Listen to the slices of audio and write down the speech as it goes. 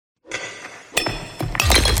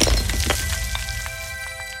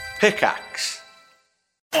Pickaxe.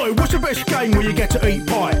 Oi, what's the best game where you get to eat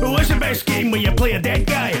pie? What's the best game where you play a dead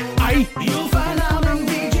guy? Eh? You'll find out on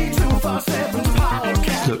VG247's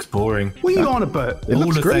podcast. Looks boring. What are you on about? It All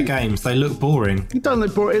looks of great. their games, they look boring. You don't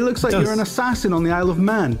look bored. It looks like does. you're an assassin on the Isle of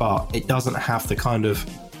Man. But it doesn't have the kind of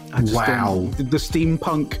Wow. The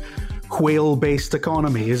steampunk whale-based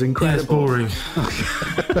economy is incredible. it's boring.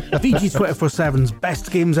 VG247's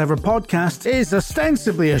Best Games Ever podcast is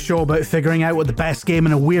ostensibly a show about figuring out what the best game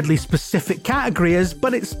in a weirdly specific category is,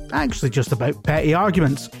 but it's actually just about petty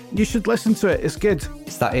arguments. You should listen to it, it's good.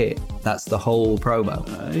 Is that it? That's the whole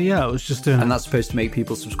promo? Yeah, I was just doing And that's supposed to make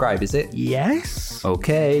people subscribe, is it? Yes.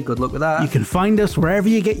 Okay, good luck with that. You can find us wherever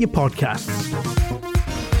you get your podcasts.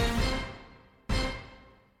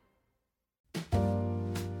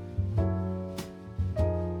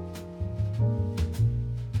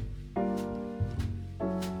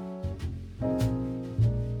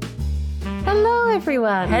 Hello,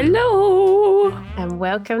 everyone. Hello! And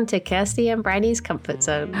welcome to Kirsty and Bryony's Comfort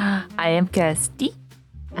Zone. I am Kirsty.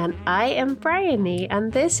 And I am Bryony,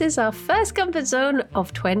 and this is our first Comfort Zone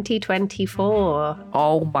of 2024.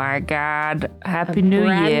 Oh my god. Happy New Year.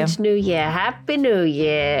 Brand new year. Happy New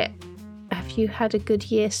Year. Have you had a good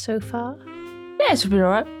year so far? Yeah, it's been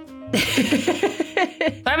alright. I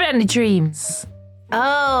haven't had any dreams.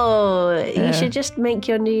 Oh, Yeah. you should just make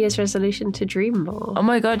your New Year's resolution to dream more. Oh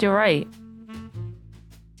my god, you're right.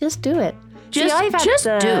 Just do it. Just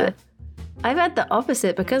do it. I've had the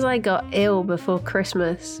opposite because I got ill before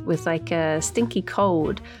Christmas with like a stinky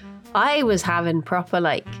cold. I was having proper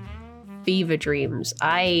like fever dreams.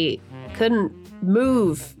 I couldn't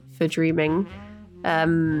move for dreaming.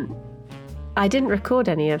 I didn't record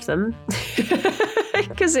any of them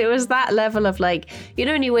because it was that level of like, you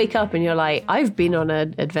know, when you wake up and you're like, I've been on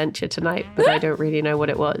an adventure tonight, but I don't really know what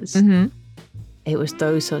it was. Mm-hmm. It was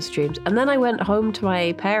those sorts of dreams. And then I went home to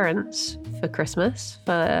my parents for Christmas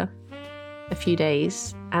for a few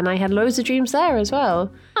days, and I had loads of dreams there as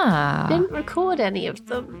well. Ah. Didn't record any of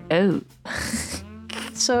them. Oh.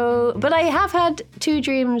 So, but I have had 2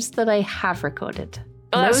 dreams that I have recorded.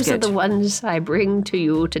 Oh, that's Those good. are the ones I bring to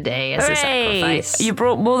you today as a sacrifice. You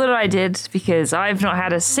brought more than I did because I've not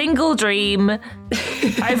had a single dream.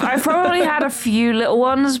 I've probably had a few little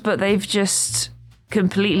ones, but they've just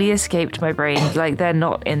completely escaped my brain. Like they're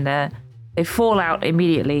not in there. They fall out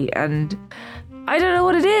immediately, and I don't know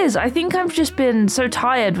what it is. I think I've just been so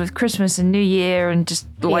tired with Christmas and New Year and just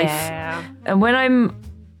life. Yeah. And when I'm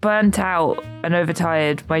burnt out and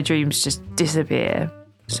overtired, my dreams just disappear.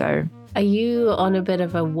 So Are you on a bit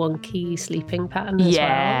of a wonky sleeping pattern as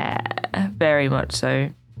yeah, very much so.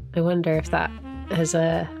 well? I wonder if that has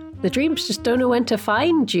a... The dreams just don't know when to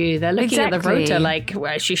find you. They're looking at the Exactly. rota like,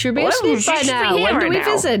 well, she should be Well, asleep she by should be now. here When do right we now."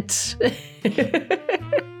 visit?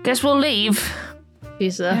 Guess we'll leave.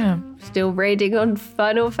 She's Yeah. still raiding on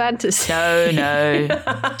Final Fantasy. No.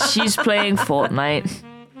 She's playing Fortnite.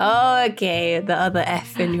 Oh, okay. The other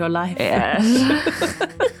F in your life. Yeah.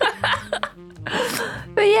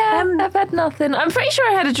 But yeah, I've had nothing. I'm pretty sure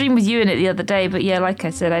I had a dream with you in it the other day, but yeah, like I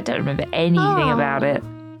said, I don't remember anything about it.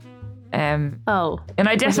 Oh. And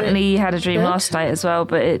I definitely had a dream good? last night as well,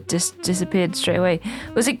 but it just disappeared straight away.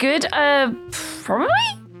 Was it good? Probably.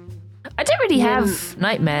 I don't really have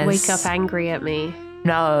nightmares. Wake up angry at me.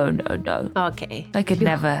 No. Okay. I could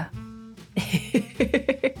never.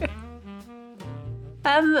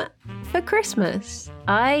 For Christmas,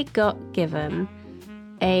 I got given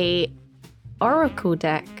a Oracle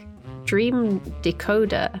deck dream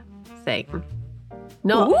decoder thing.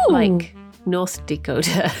 Not Ooh. like North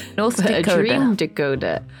Dakota. North but Dakota. A dream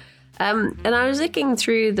decoder. And I was looking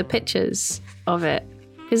through the pictures of it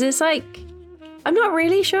because it's like, I'm not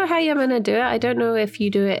really sure how you're going to do it. I don't know if you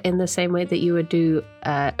do it in the same way that you would do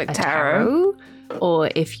a tarot, or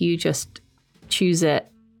if you just choose it.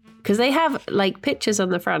 Because they have like pictures on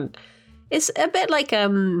the front. It's a bit like,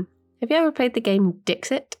 have you ever played the game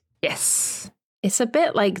Dixit? Yes. It's a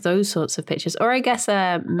bit like those sorts of pictures. Or I guess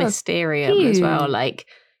Mysterium as well. Like,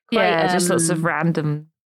 quite, Yeah, just lots of random.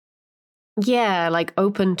 Yeah, like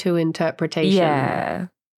open to interpretation. Yeah.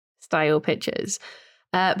 Style pictures.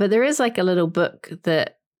 But there is like a little book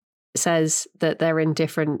that says that they're in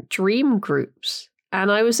different dream groups.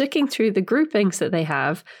 And I was looking through the groupings that they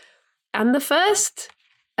have. And the first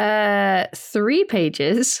 3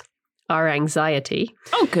 pages are anxiety.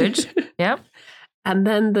 Oh, good. Yeah. And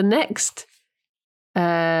then the next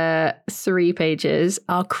 3 pages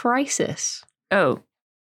are crisis. Oh.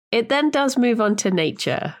 It then does move on to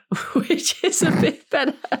nature, which is a bit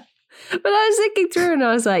better. But I was looking through and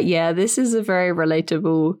I was like, yeah, this is a very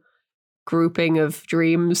relatable grouping of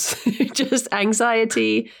dreams. Just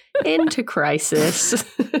anxiety into crisis.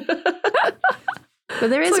 But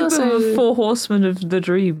there is It's like also the 4 horsemen of the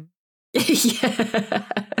dream. yeah.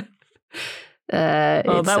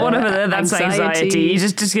 Oh, that one over there, that's anxiety. You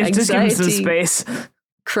just give them some anxiety, space.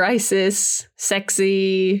 Crisis,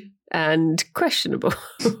 sexy, and questionable.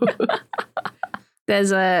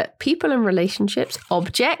 There's people and relationships,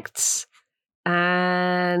 objects,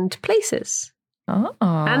 and places. Oh.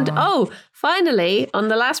 And finally, on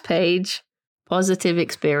the last page, positive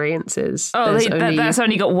experiences. Oh, that's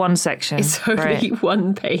only got one section. It's only Right.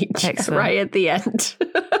 one page, Excellent. right at the end.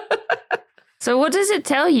 So what does it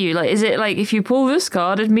tell you? Like, is it like if you pull this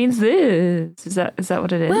card, it means this? Is that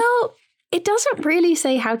what it is? Well, it doesn't really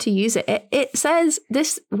say how to use it. It says,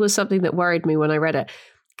 this was something that worried me when I read it,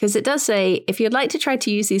 because it does say, if you'd like to try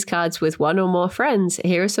to use these cards with one or more friends,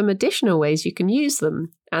 here are some additional ways you can use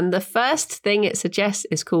them. And the first thing it suggests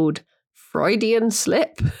is called Freudian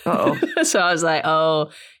slip. Uh-oh. So I was like, oh,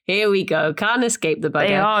 here we go. Can't escape the bugger.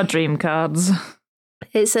 They are dream cards.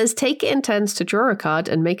 It says, take it in turns to draw a card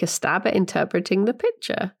and make a stab at interpreting the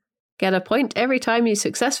picture. Get a point every time you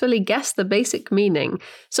successfully guess the basic meaning.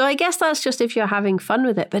 So I guess that's just if you're having fun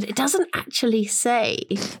with it, but it doesn't actually say.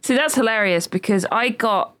 See, that's hilarious because I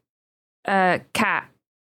got Cat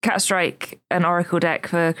Strike, an Oracle deck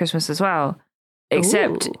for Christmas as well.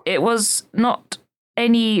 Except Ooh. it was not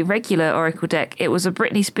any regular Oracle deck. It was a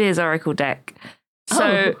Britney Spears Oracle deck.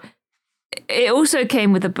 So it also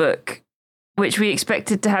came with a book, which we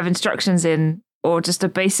expected to have instructions in, or just a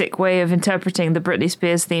basic way of interpreting the Britney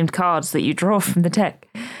Spears themed cards that you draw from the deck.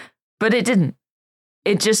 But it didn't.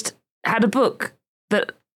 It just had a book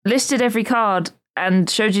that listed every card and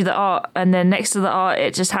showed you the art, and then next to the art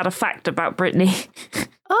it just had a fact about Britney.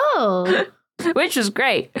 Oh. Which was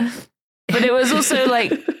great. But it was also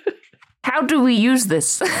like, how do we use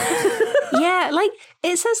this? Yeah, like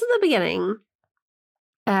it says at the beginning,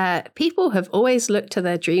 people have always looked to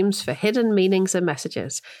their dreams for hidden meanings and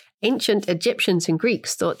messages. Ancient Egyptians and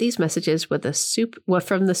Greeks thought these messages were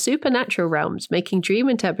from the supernatural realms, making dream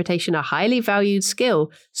interpretation a highly valued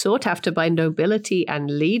skill sought after by nobility and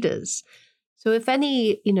leaders. So if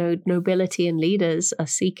any, nobility and leaders are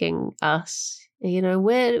seeking us,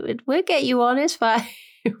 we'll get you on. It's fine.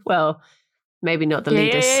 Well, maybe not the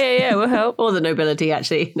leaders. Yeah, we'll help. Or the nobility,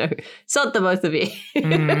 actually. No, sod the both of you.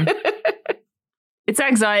 It's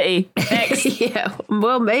anxiety. Next. Yeah,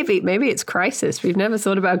 well, maybe it's crisis. We've never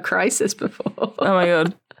thought about crisis before. Oh my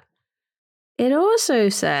God. It also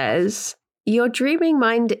says, your dreaming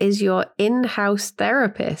mind is your in-house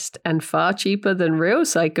therapist and far cheaper than real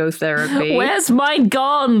psychotherapy. Where's mine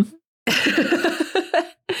gone?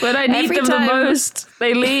 When I need them the most,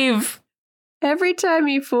 they leave. Every time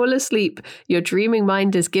you fall asleep, your dreaming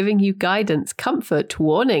mind is giving you guidance, comfort,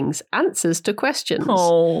 warnings, answers to questions.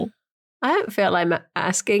 Oh. I don't feel I'm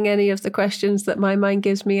asking any of the questions that my mind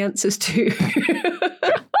gives me answers to.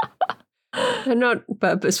 And not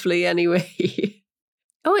purposefully anyway.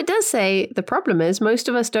 Oh, it does say the problem is most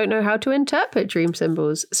of us don't know how to interpret dream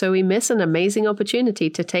symbols, so we miss an amazing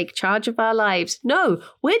opportunity to take charge of our lives. No,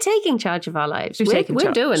 we're taking charge of our lives. We're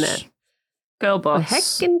doing it. Girl We're boss.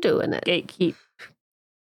 heckin' doing it. Gatekeep.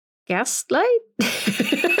 Gaslight?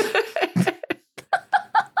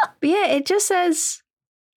 But yeah, it just says,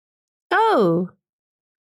 oh,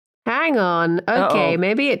 hang on. Okay,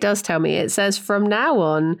 maybe it does tell me. It says from now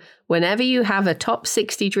on, whenever you have a top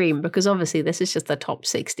 60 dream, because obviously this is just the top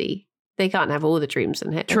 60. They can't have all the dreams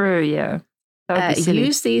in here. True, yeah. That would be silly.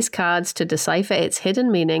 Use these cards to decipher its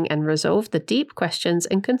hidden meaning and resolve the deep questions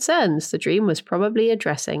and concerns the dream was probably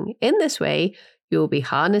addressing. In this way, you will be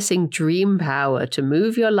harnessing dream power to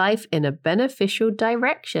move your life in a beneficial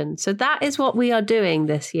direction. So that is what we are doing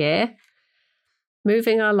this year.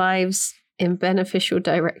 Moving our lives in beneficial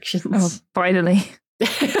directions. Oh, finally.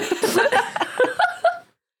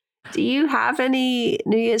 Do you have any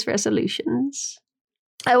New Year's resolutions?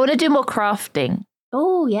 I want to do more crafting.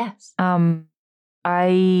 Oh, yes.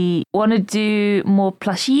 I want to do more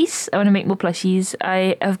plushies. I want to make more plushies.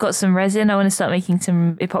 I've got some resin. I want to start making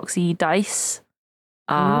some epoxy dice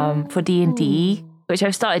for D&D, which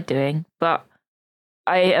I've started doing, but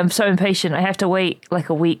I am so impatient. I have to wait like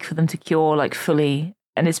a week for them to cure like fully,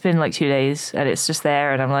 and it's been like 2 days, and it's just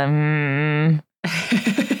there, and I'm like,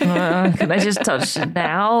 can I just touch it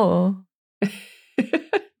now?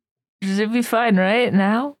 Should be fine, right?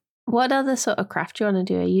 Now? What other sort of craft do you want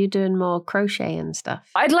to do? Are you doing more crochet and stuff?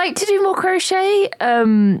 I'd like to do more crochet.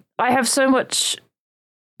 I have so much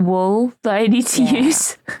wool that I need to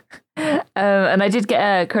use. And I did get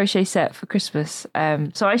a crochet set for Christmas.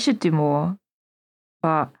 So I should do more.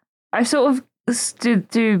 But I sort of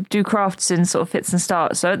do crafts in sort of fits and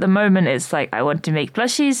starts. So at the moment, it's like I want to make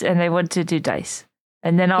plushies and I want to do dice,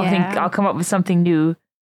 and then I'll come up with something new,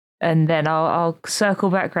 and then I'll circle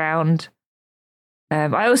back round.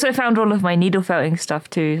 I also found all of my needle felting stuff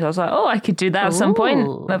too, so I was like, oh, I could do that at some point.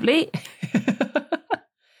 Lovely.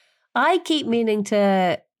 I keep meaning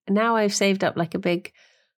to. Now I've saved up like a big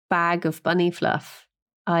bag of bunny fluff.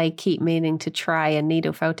 I keep meaning to try and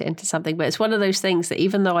needle felt it into something, but it's one of those things that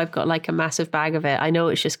even though I've got like a massive bag of it, I know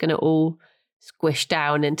it's just going to all squish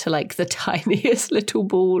down into like the tiniest little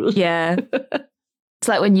ball. Yeah. It's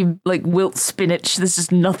like when you like wilt spinach, there's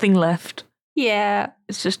just nothing left. Yeah.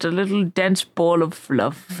 It's just a little dense ball of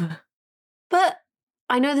fluff. But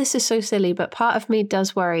I know this is so silly, but part of me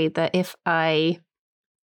does worry that if I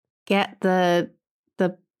get the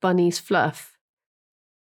bunny's fluff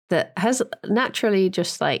that has naturally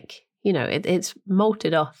just like, you know, it's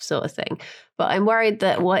molted off sort of thing. But I'm worried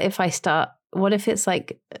that what if it's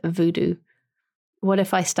like voodoo? What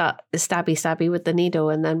if I start stabby with the needle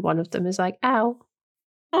and then one of them is like, ow.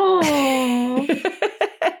 Oh.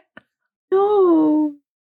 No.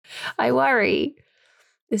 I worry.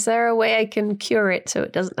 Is there a way I can cure it so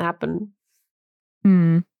it doesn't happen?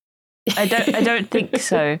 I don't think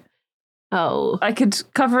so. Oh. I could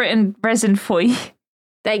cover it in resin foil.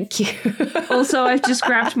 Thank you. Also, I've just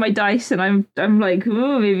grabbed my dice and I'm like,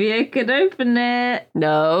 oh, maybe I could open it.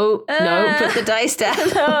 No, put the dice down.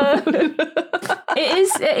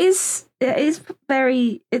 It is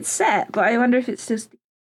very, it's set, but I wonder if it's just,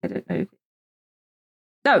 I don't know.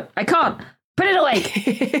 No, I can't. Put it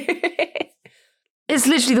away. It's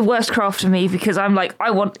literally the worst craft for me because I'm like,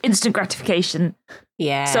 I want instant gratification.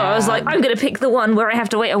 Yeah. So I was like, I'm going to pick the one where I have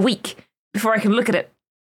to wait a week before I can look at it.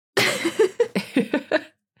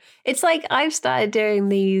 It's like I've started doing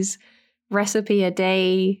these recipe a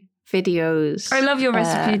day videos. I love your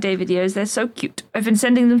recipe a day videos. They're so cute. I've been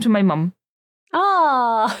sending them to my mum.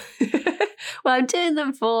 Oh, well, I'm doing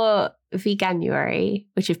them for Veganuary,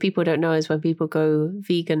 which if people don't know is when people go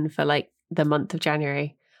vegan for like the month of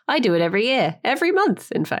January. I do it every year, every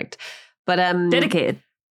month, in fact. But dedicated.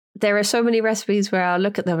 There are so many recipes where I'll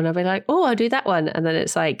look at them and I'll be like, oh, I'll do that one. And then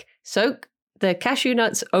it's like, soak the cashew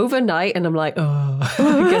nuts overnight. And I'm like, oh,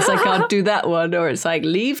 I guess I can't do that one. Or it's like,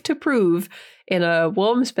 leave to prove in a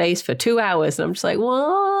warm space for 2 hours. And I'm just like,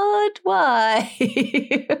 what? Why?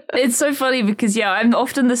 It's so funny because, yeah, I'm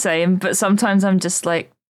often the same. But sometimes I'm just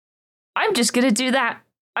like, I'm just going to do that.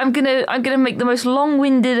 I'm gonna make the most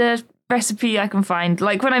long-winded recipe I can find.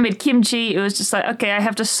 Like when I made kimchi, it was just like, okay, I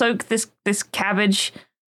have to soak this cabbage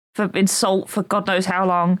in salt for God knows how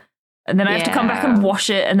long, and then I have to come back and wash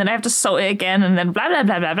it, and then I have to salt it again, and then blah blah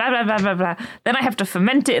blah blah blah blah blah blah blah. Then I have to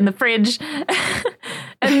ferment it in the fridge,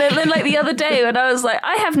 and then like the other day when I was like,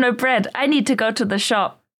 I have no bread, I need to go to the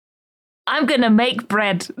shop. I'm gonna make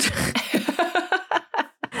bread.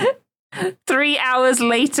 3 hours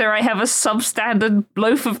later, I have a substandard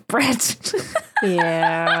loaf of bread.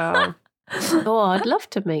 Yeah. Oh, I'd love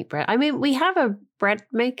to make bread. I mean, we have a bread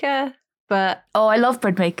maker, but... Oh, I love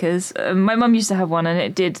bread makers. My mum used to have one,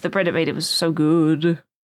 and the bread it made, it was so good.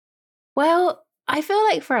 Well, I feel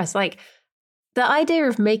like for us, like, the idea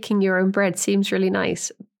of making your own bread seems really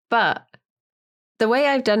nice, but the way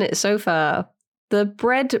I've done it so far, the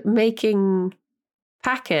bread making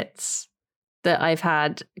packets that I've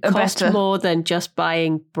had cost more than just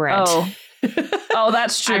buying bread. Oh,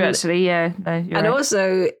 that's true, actually, yeah. No, and right.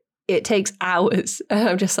 Also, it takes hours. And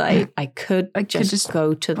I'm just like, I could just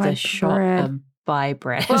go to the shop and buy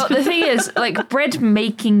bread. Well, the thing is, like, bread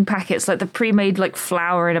making packets, like the pre-made, like,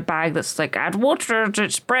 flour in a bag that's like, add water to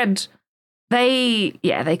its bread, they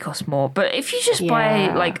cost more. But if you just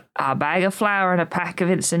buy, like, a bag of flour and a pack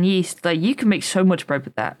of instant yeast, like, you can make so much bread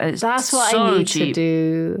with that. That's what I need to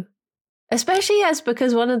do. Especially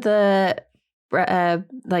because one of the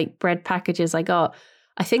like bread packages I got,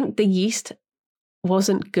 I think the yeast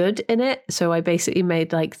wasn't good in it. So I basically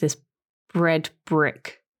made like this bread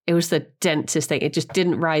brick. It was the densest thing. It just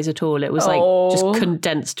didn't rise at all. It was like just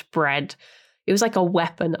condensed bread. It was like a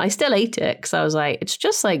weapon. I still ate it because I was like, it's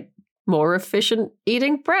just like more efficient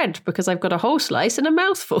eating bread because I've got a whole slice and a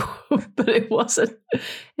mouthful. But it wasn't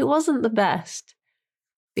the best.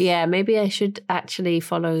 But yeah, maybe I should actually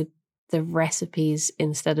follow the recipes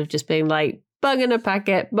instead of just being like, bung in a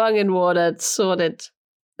packet, bung in water, sorted.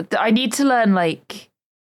 I need to learn like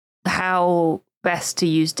how best to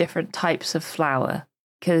use different types of flour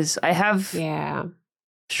because I have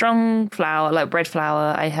strong flour, like bread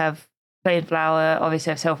flour. I have plain flour. Obviously,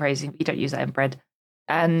 I have self-raising, but you don't use that in bread.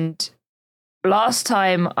 And last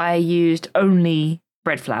time I used only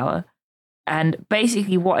bread flour, and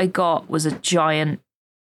basically what I got was a giant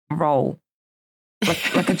roll.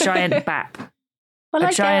 like a giant bap. Well,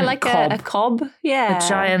 like giant a cob. cob. Yeah. A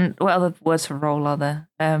giant. What other words for roll are there?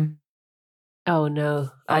 Oh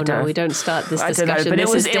no! I don't know. We don't start this I discussion. don't know, but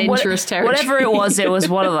this is dangerous territory. Whatever it was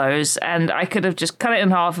one of those, and I could have just cut it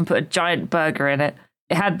in half and put a giant burger in it.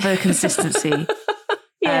 It had the consistency.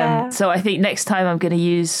 Yeah. So I think next time I'm going to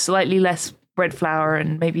use slightly less bread flour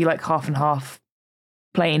and maybe like half and half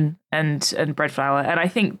plain and bread flour, and I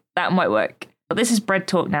think that might work. But this is bread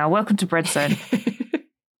talk now. Welcome to Bread Zone.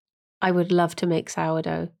 I would love to make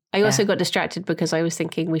sourdough. I also got distracted because I was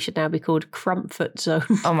thinking we should now be called Crumpet Zone.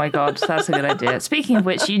 Oh my god, that's a good idea. Speaking of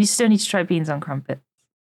which, you still need to try beans on crumpet.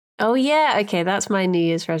 Oh yeah, okay, that's my New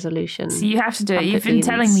Year's resolution. So you have to do it. Crumpet You've been beans.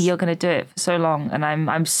 telling me you're going to do it for so long, and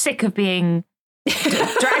I'm sick of being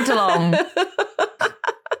dragged along.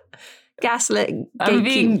 Gaslit, I'm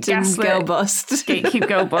being gatekeeped, and gaslit. girl bossed. Gatekeep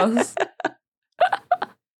girl boss.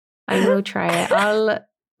 I will try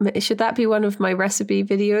it. Should that be one of my recipe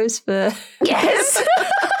videos for? Yes.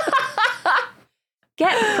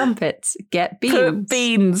 Get crumpets, get beans. Put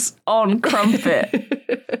beans on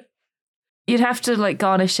crumpet. You'd have to like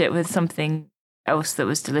garnish it with something else that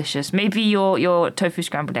was delicious. Maybe your tofu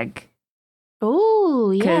scrambled egg.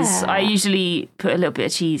 Oh, yeah. Because I usually put a little bit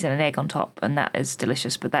of cheese and an egg on top, and that is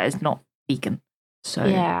delicious, but that is not vegan. So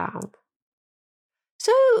Yeah.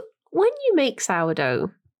 So when you make sourdough,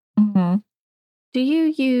 Mhm. do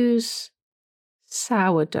you use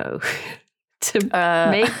sourdough to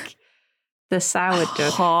make the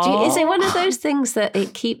sourdough? Is it one of those things that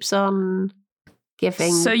it keeps on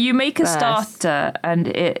giving? So you make a birth? starter and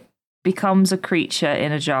it becomes a creature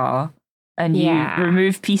in a jar, and you Yeah.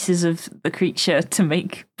 remove pieces of the creature to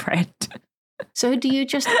make bread. So do you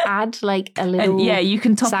just add like a little And yeah, you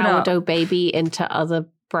can top it up. sourdough baby into other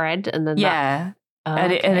bread and then Yeah.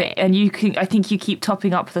 that, And you can, I think you keep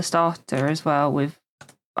topping up the starter as well with,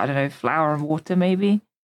 I don't know, flour and water maybe.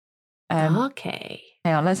 Okay.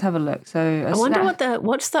 Hang on, let's have a look. So I wonder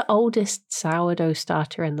what's the oldest sourdough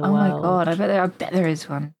starter in the Oh world? my god, I bet there is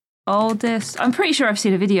one. Oldest. I'm pretty sure I've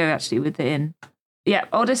seen a video actually with it in. Yeah,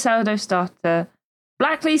 oldest sourdough starter.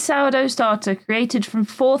 Blackley sourdough starter created from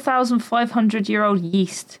 4,500-year-old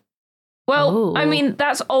yeast. Well, I Ooh. mean,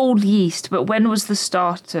 that's old yeast, but when was the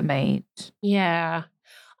starter made? Yeah.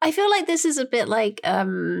 I feel like this is a bit like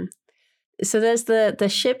so there's the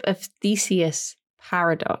ship of Theseus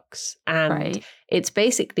paradox, and Right. it's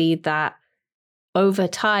basically that over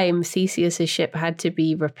time Theseus's ship had to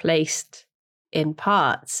be replaced in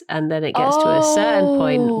parts, and then it gets to a certain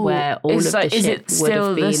point where all It's of like, the is ship it would have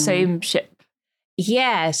still been the same ship?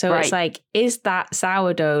 Yeah, so it's Right. like, is that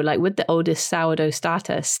sourdough, like would the oldest sourdough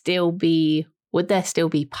starter still be, would there still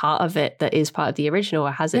be part of it that is part of the original,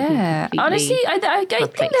 or has it been Yeah, completely honestly, I think there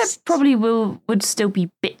replaced? probably would still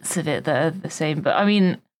be bits of it that are the same. But I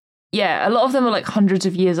mean, yeah, a lot of them are like hundreds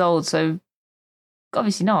of years old, so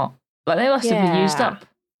obviously not. Like they must have been used Yeah. up.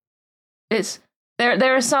 It's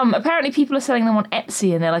there are some. Apparently, people are selling them on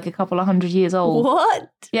Etsy, and they're like a couple of 100 years old.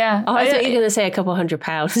 What? Yeah, Oh, I thought you were going to say a couple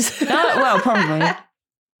 £100. well, probably.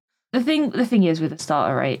 The thing is with a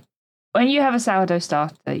starter, right? When you have a sourdough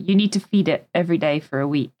starter, you need to feed it every day for a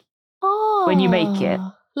week. Oh, When you make it.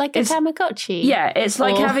 like a It's- Tamagotchi. Yeah, it's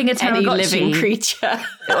like Or having a any Tamagotchi. living creature.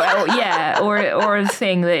 Well, yeah, or a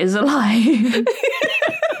thing that is alive.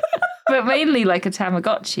 But mainly like a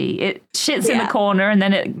Tamagotchi. It shits in the Yeah. corner and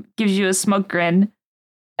then it gives you a smug grin.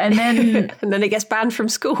 And then And then it gets banned from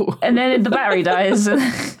school. the battery dies.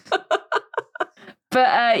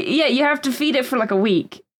 But yeah, you have to feed it for like a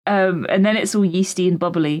week. And then it's all yeasty and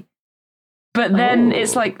bubbly. But then Oh.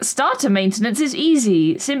 it's like starter maintenance is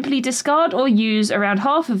easy. Simply discard or use around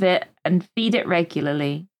half of it and feed it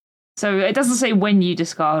regularly. So it doesn't say when you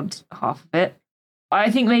discard half of it. I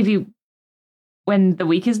think maybe when the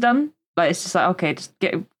week is done, like it's just like, okay, just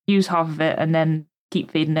use half of it and then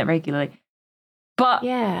keep feeding it regularly. But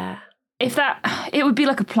Yeah. if it would be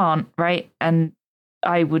like a plant, right? And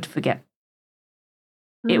I would forget.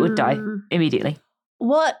 It would die Mm. immediately.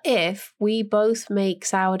 What if we both make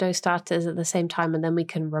sourdough starters at the same time and then we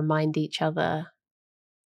can remind each other?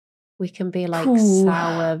 We can be like Ooh.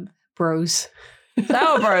 sour bros.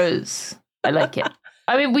 Sour Bros. I like it.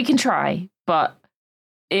 I mean, we can try, but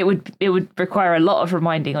it would require a lot of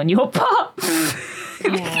reminding on your part.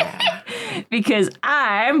 Yeah. Because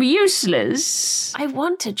I'm useless. I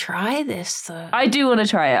want to try this though. I do want to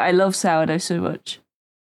try it. I love sourdough so much.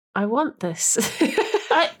 I want this.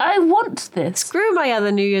 I want this. Screw my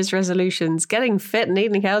other New Year's resolutions. Getting fit and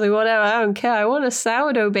eating healthy, whatever. I don't care. I want a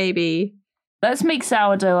sourdough baby. Let's make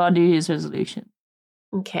sourdough our New Year's resolution.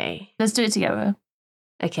 Okay. Let's do it together.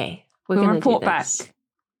 Okay. We're We'll gonna report do back this.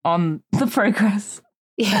 on the progress.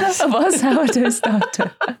 Yes. of our sourdough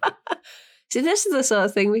starter. See, this is the sort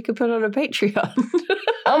of thing we could put on a Patreon.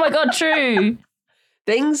 Oh my God, true.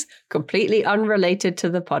 Things completely unrelated to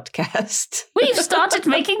the podcast. We've started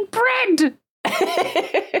making bread.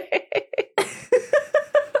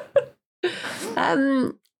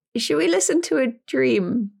 Should we listen to a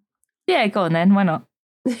dream? Yeah, go on then. Why not?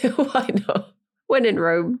 Why not? When in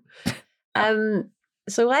Rome.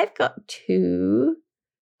 So I've got two.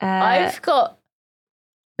 I've got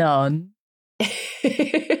none.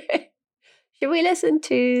 Should we listen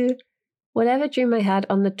to whatever dream I had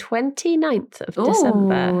on the 29th of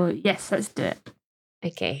December? Yes, let's do it.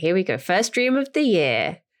 Okay, here we go. First dream of the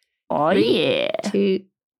year. Oh, 3, 2,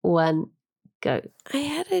 1, go. I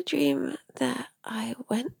had a dream that I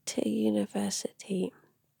went to university,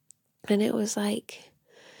 and it was like,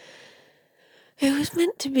 it was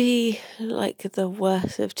meant to be like the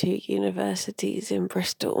worst of two universities in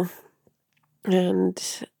Bristol. And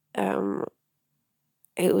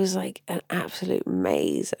it was like an absolute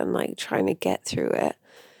maze, and like trying to get through it,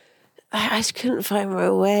 I just couldn't find my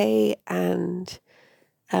way. And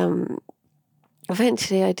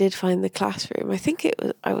eventually I did find the classroom. I think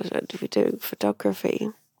I was meant to be doing photography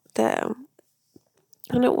there.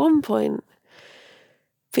 And at one point,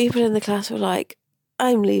 people in the class were like,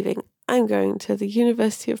 I'm leaving. I'm going to the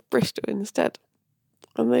University of Bristol instead.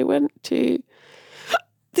 And they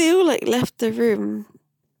all like left the room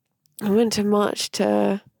and went to march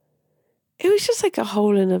to, it was just like a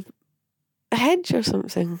hole in a hedge or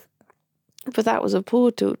something. But that was a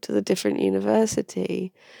portal to the different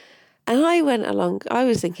university. And I went along, I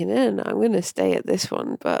was thinking, no, I'm going to stay at this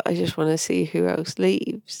one, but I just want to see who else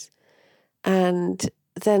leaves. And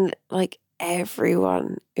then like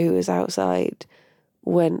everyone who was outside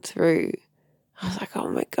went through. I was like, oh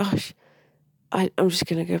my gosh, I'm just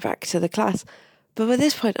going to go back to the class. But by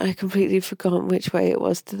this point, I completely forgotten which way it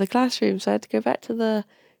was to the classroom. So I had to go back to the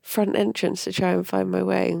front entrance to try and find my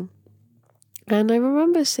way. And I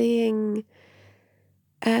remember seeing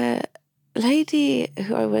a lady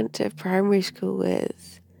who I went to primary school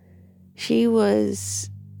with. She was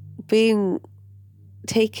being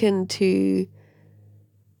taken to,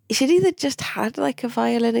 she'd either just had like a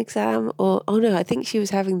violin exam or, oh no, I think she was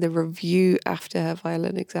having the review after her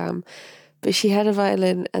violin exam. But she had a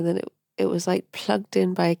violin, and then it was like plugged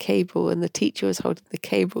in by a cable, and the teacher was holding the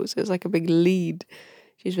cable, so it was like a big lead.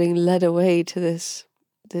 She was being led away to this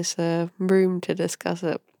room to discuss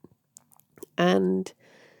it. And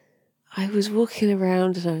I was walking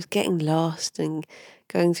around and I was getting lost and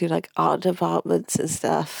going through like art departments and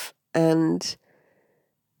stuff. And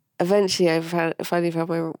eventually I finally found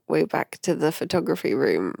my way back to the photography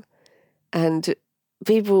room, and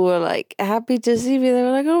people were like happy to see me. They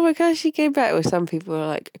were like, oh my gosh, she came back. Or some people were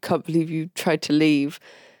like, I can't believe you tried to leave.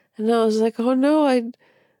 And I was like, oh no,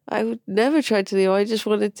 I would never try to leave. I just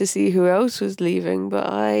wanted to see who else was leaving, but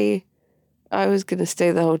I was going to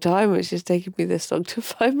stay the whole time. It's just taking me this long to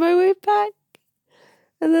find my way back.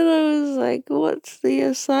 And then I was like, what's the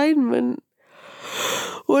assignment?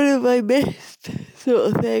 What have I missed?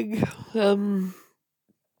 Sort of thing.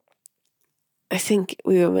 I think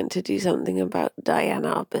we were meant to do something about Diane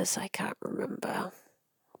Arbus. I can't remember.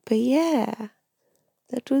 But yeah,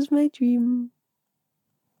 that was my dream.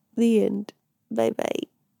 The end. Bye-bye.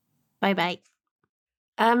 Bye-bye.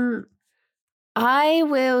 I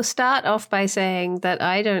will start off by saying that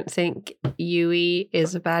I don't think UE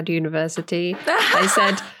is a bad university. I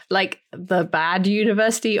said, like, the bad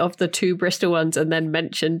university of the two Bristol ones, and then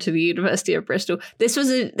mentioned to the University of Bristol. This was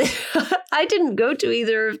I didn't go to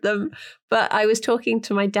either of them, but I was talking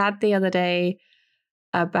to my dad the other day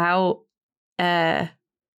about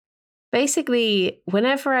basically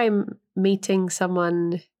whenever I'm meeting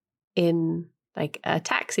someone in like a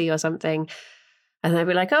taxi or something, and they'll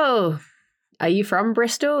be like, oh, are you from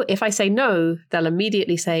Bristol? If I say no, they'll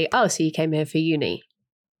immediately say, oh, so you came here for uni.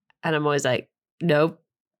 And I'm always like, no,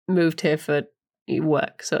 moved here for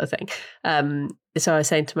work sort of thing. So I was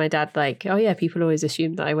saying to my dad, like, oh yeah, people always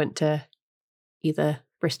assume that I went to either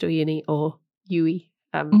Bristol Uni or UE.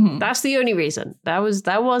 That's the only reason.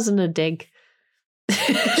 That wasn't a dig.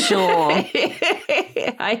 Sure.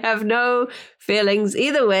 I have no feelings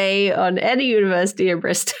either way on any university in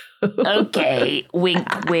Bristol. Okay, wink,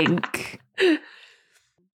 wink.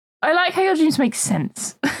 I like how your dreams make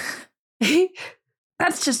sense.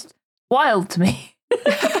 That's just wild to me.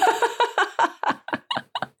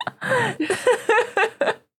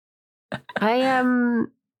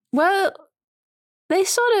 Well, they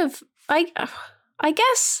sort of, I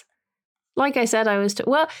guess, like I said,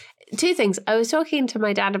 two things. I was talking to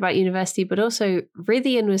my dad about university, but also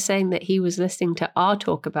Rithian was saying that he was listening to our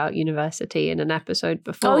talk about university in an episode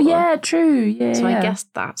before. Oh, yeah, true. Yeah. So yeah. I guess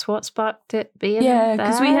that's what sparked it being Yeah,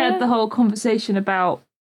 because we there. had the whole conversation about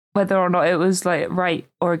whether or not it was like right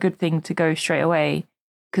or a good thing to go straight away.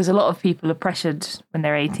 Because a lot of people are pressured when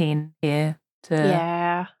they're 18 here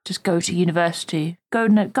to just go to university. Go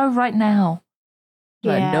right now.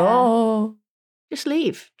 Like, Yeah. no. Just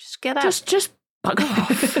leave. Just get out. Just bugger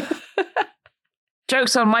off.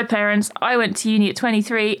 Joke's on my parents. I went to uni at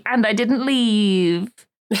 23 and I didn't leave.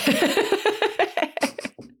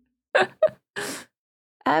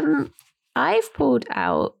 I've pulled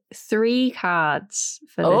out 3 cards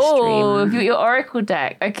for this Oh, stream. your Oracle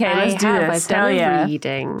deck. Okay, let's do this. I've done Hell a yeah.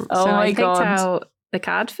 reading. Oh so my I picked God. out the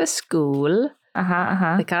card for school,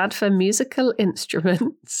 the card for musical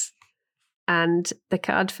instruments, and the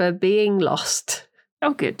card for being lost.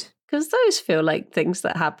 Oh, good. Because those feel like things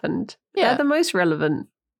that happened. Yeah. They're the most relevant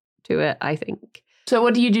to it, I think. So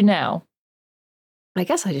what do you do now? I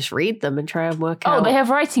guess I just read them and try and work out. Oh, they have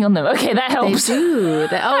writing on them. Okay, that They helps. do.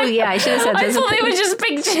 Oh, yeah, I should have said I there's thought they were just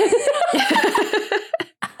pictures.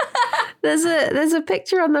 There's a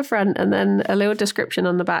picture on the front and then a little description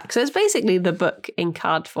on the back. So it's basically the book in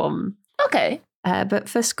card form. Okay. But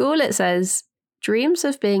for school, it says, dreams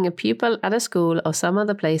of being a pupil at a school or some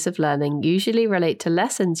other place of learning usually relate to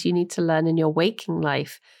lessons you need to learn in your waking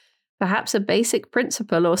life. Perhaps a basic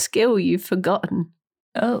principle or skill you've forgotten.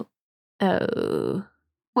 Oh. Oh.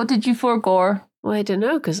 What did you forego? Well, I don't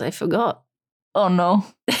know because I forgot. Oh, no.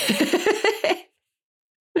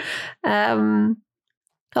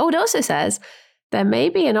 It also says, there may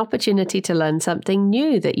be an opportunity to learn something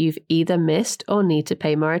new that you've either missed or need to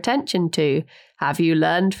pay more attention to. Have you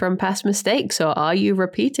learned from past mistakes or are you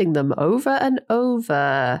repeating them over and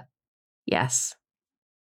over? Yes.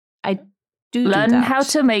 I do Learn that. how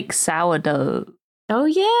to make sourdough. Oh,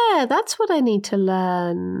 yeah, that's what I need to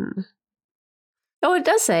learn. Oh, it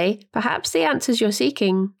does say, perhaps the answers you're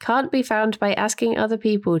seeking can't be found by asking other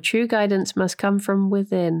people. True guidance must come from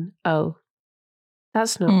within. Oh,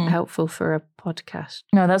 that's not helpful for a podcast.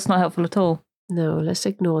 No, that's not helpful at all. No, let's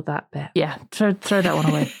ignore that bit. Yeah, throw that one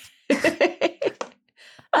away.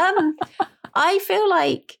 I feel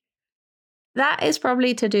like that is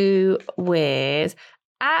probably to do with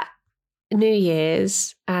at New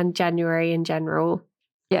Year's and January in general.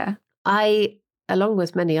 Yeah. I, along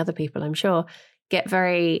with many other people, I'm sure, get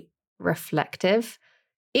very reflective.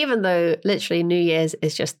 Even though literally New Year's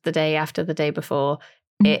is just the day after the day before,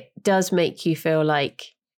 it does make you feel like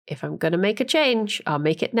if I'm going to make a change, I'll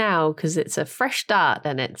make it now because it's a fresh start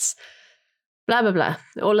and it's blah, blah, blah,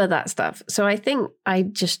 all of that stuff. So I think I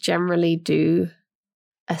just generally do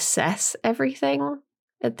assess everything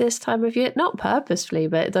at this time of year. Not purposefully,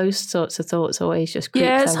 but those sorts of thoughts always just creep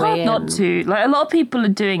Yeah, it's their way hard not in. to. Like, a lot of people are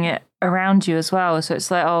doing it around you as well. So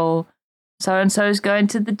it's like, oh, so-and-so's going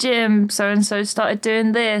to the gym. So-and-so started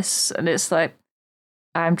doing this. And it's like,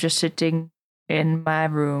 I'm just sitting in my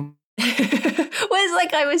room. Well, it's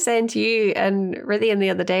like I was saying to you and Rithian the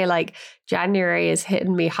other day, like January is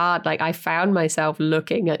hitting me hard. Like I found myself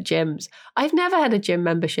looking at gyms. I've never had a gym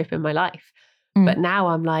membership in my life. But now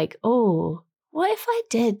I'm like, oh, what if I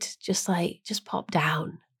did just pop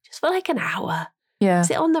down just for like an hour? Yeah.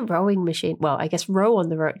 Sit on the rowing machine. Well, I guess row on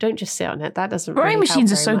the row. Don't just sit on it. That doesn't Rowing really help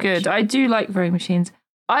machines are very so much. good. I do like rowing machines.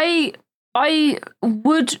 I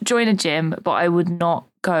would join a gym, but I would not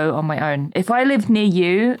go on my own. If I lived near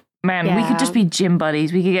you, man, we could just be gym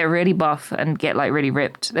buddies. We could get really buff and get like really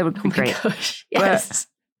ripped. That would be great. Gosh, yes.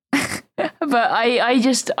 But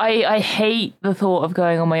I hate the thought of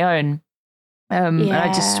going on my own. And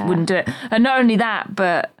I just wouldn't do it. And not only that,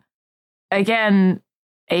 but again,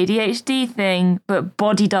 ADHD thing, but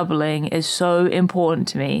body doubling is so important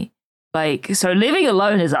to me. Like, so living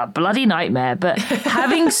alone is a bloody nightmare, but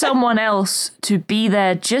having someone else to be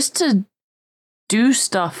there just to do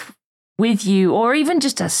stuff with you, or even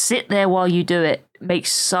just to sit there while you do it,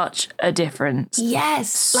 makes such a difference.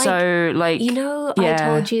 Yes. So, like, you know, yeah. I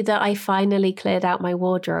told you that I finally cleared out my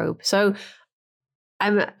wardrobe. So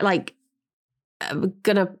I'm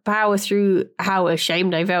gonna power through how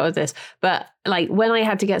ashamed I felt of this. But like when I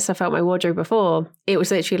had to get stuff out my wardrobe before, it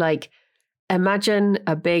was literally like, imagine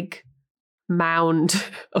a big mound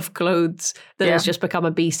of clothes that has just become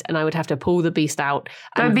a beast, and I would have to pull the beast out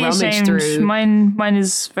and don't be rummage ashamed. through. Mine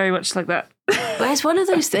is very much like that. But it's one of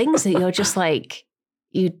those things that you're just like,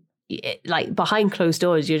 like behind closed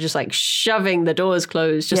doors, you're just like shoving the doors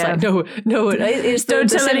closed, just like, no, it's Don't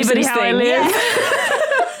the tell anybody Simpsons how I thing. live. Yeah.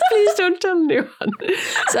 Please don't tell anyone.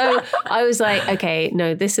 So I was like, okay,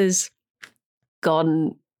 no, this has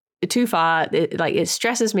gone too far. It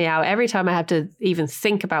stresses me out every time I have to even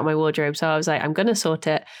think about my wardrobe. So I was like, I'm going to sort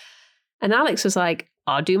it. And Alex was like,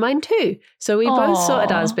 I'll do mine too. So we both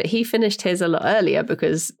sorted ours, but he finished his a lot earlier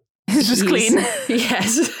because It's just clean.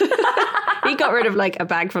 Yes. He got rid of like a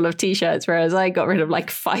bag full of t-shirts, whereas I got rid of like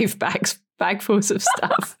 5 bagfuls of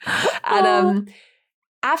stuff. And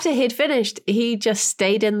after he'd finished, he just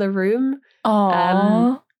stayed in the room.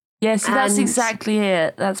 Oh, yeah. So that's and- exactly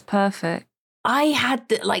it. That's perfect. I had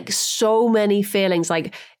like so many feelings.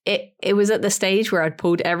 Like it was at the stage where I'd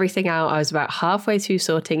pulled everything out. I was about halfway through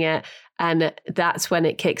sorting it. And that's when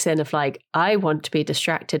it kicks in of like, I want to be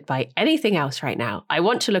distracted by anything else right now. I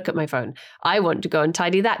want to look at my phone. I want to go and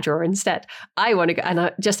tidy that drawer instead. I want to go.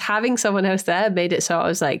 And just having someone else there made it so I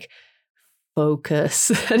was like,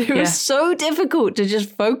 focus. And it was so difficult to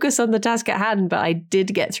just focus on the task at hand. But I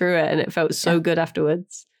did get through it and it felt so good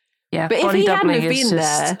afterwards. Yeah. But if body he hadn't doubling have is been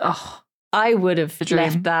just- there, I would have dream.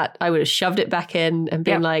 left that. I would have shoved it back in and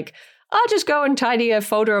been like, I'll just go and tidy a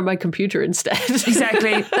folder on my computer instead.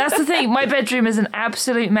 Exactly. That's the thing. My bedroom is an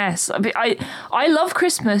absolute mess. I love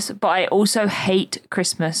Christmas, but I also hate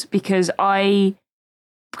Christmas because I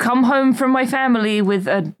come home from my family with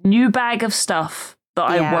a new bag of stuff that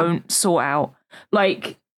I won't sort out.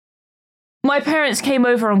 Like, my parents came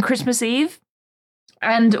over on Christmas Eve,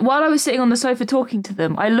 and while I was sitting on the sofa talking to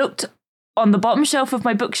them, I looked on the bottom shelf of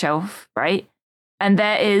my bookshelf, right? And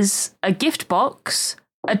there is a gift box,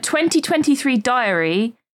 a 2023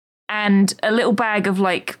 diary, and a little bag of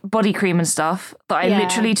like body cream and stuff that I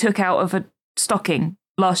literally took out of a stocking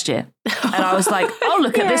last year. And I was like, I'll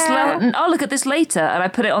look at this. I'll look at this later. And I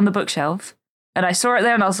put it on the bookshelf, and I saw it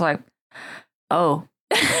there, and I was like, oh,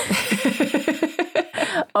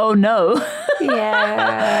 oh no.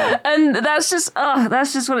 Yeah. And that's just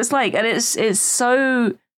what it's like, and it's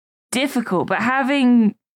so difficult. But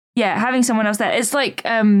having someone else there, it's like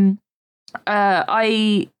I don't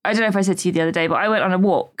know if I said to you the other day, but I went on a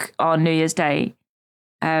walk on New Year's Day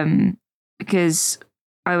because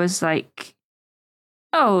I was like,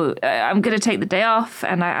 I'm going to take the day off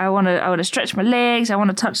and I want to stretch my legs. I want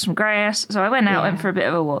to touch some grass. So I went out, went for a bit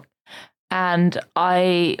of a walk, and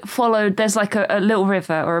I followed, there's like a little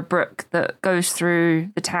river or a brook that goes through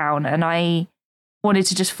the town, and I wanted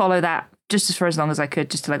to just follow that just for as long as I could,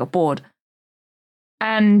 just till I got bored.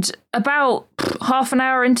 And about half an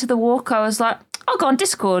hour into the walk, I was like, I'll go on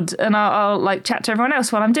Discord and I'll like chat to everyone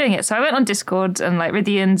else while I'm doing it. So I went on Discord, and like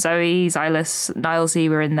Rydian, Zoe, Xylus, Nilesy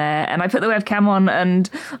were in there, and I put the webcam on, and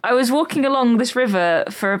I was walking along this river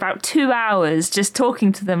for about 2 hours just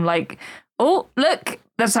talking to them like, oh, look,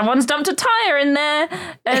 there's someone's dumped a tire in there,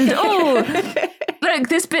 and oh, look,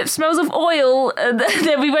 this bit smells of oil. And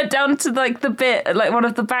then we went down to like the bit, like one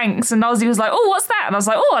of the banks, and Ozzy was like, oh, what's that? And I was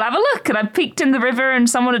like, oh, I'll have a look. And I peeked in the river, and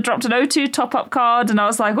someone had dropped an O2 top-up card, and I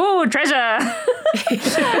was like, oh, treasure.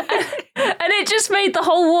 And it just made the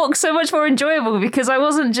whole walk so much more enjoyable because I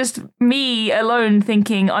wasn't just me alone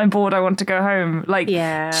thinking, I'm bored, I want to go home. Like,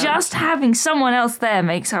 just having someone else there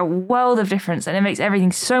makes a world of difference, and it makes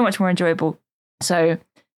everything so much more enjoyable. So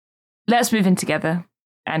let's move in together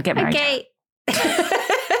and get married. Okay.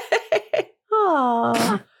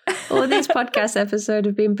 Aww. All these podcast episodes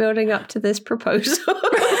have been building up to this proposal.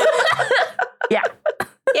 Yeah.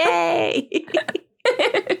 Yay.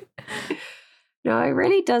 No, it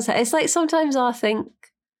really does. It's like sometimes I think,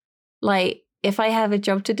 like, if I have a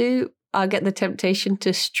job to do, I'll get the temptation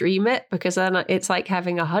to stream it because then it's like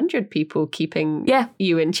having 100 people keeping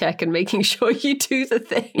you in check and making sure you do the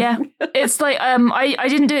thing. Yeah. It's like, I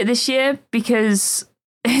didn't do it this year because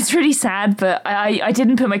it's really sad, but I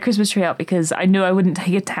didn't put my Christmas tree up because I knew I wouldn't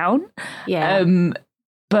take it down. Yeah.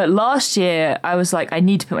 But last year I was like, I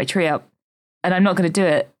need to put my tree up and I'm not going to do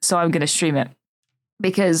it. So I'm going to stream it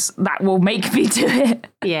because that will make me do it.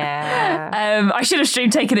 Yeah. I should have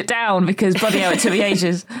streamed taking it down because bloody hell, it took me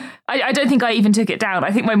ages. I don't think I even took it down.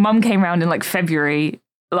 I think my mum came round in like February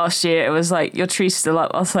last year. It was like, your tree's still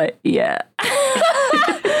up. I was like, yeah.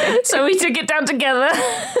 So we took it down together.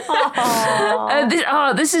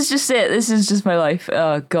 This is just it. This is just my life.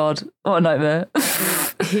 Oh God, what a nightmare.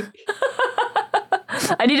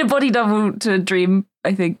 I need a body double to dream,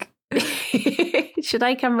 I think. Should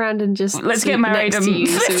I come round and just let's get married next to you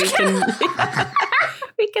so we can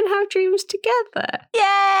we can have dreams together?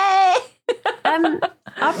 Yay!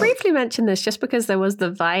 I'll briefly mention this just because there was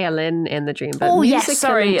the violin in the dream. But oh yes,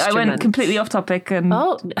 sorry, I went completely off topic and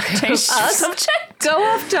changed subject. Go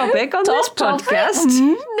off topic on this podcast.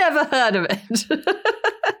 Mm-hmm. Never heard of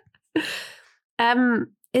it.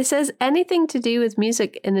 It says anything to do with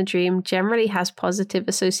music in a dream generally has positive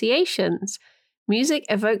associations. Music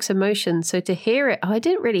evokes emotion, so to hear it, I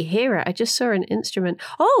didn't really hear it. I just saw an instrument.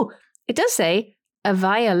 Oh, it does say a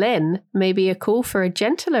violin may be a call for a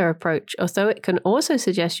gentler approach, although it can also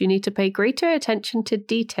suggest you need to pay greater attention to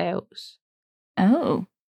details. Oh.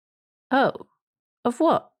 Oh, of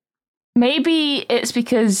what? Maybe it's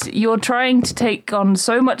because you're trying to take on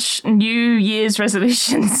so much New Year's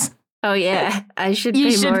resolutions. Oh, yeah. I should You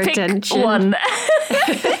pay should more pick attention. one.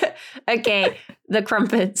 Okay, the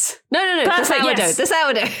crumpets. No, Perfect, the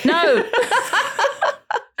sourdough. yes. No.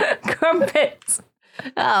 Crumpets.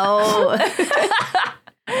 Oh.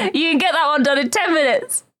 You can get that one done in 10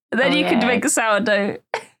 minutes. Then Oh, you can yeah. make a sourdough.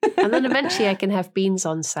 And then eventually I can have beans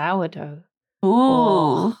on sourdough.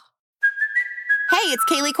 Ooh. Hey, it's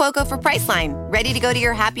Kaylee Cuoco for Priceline. Ready to go to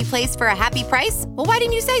your happy place for a happy price? Well, why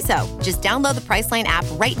didn't you say so? Just download the Priceline app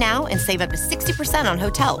right now and save up to 60% on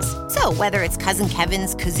hotels. So whether it's Cousin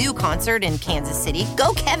Kevin's Kazoo Concert in Kansas City,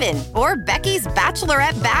 go Kevin, or Becky's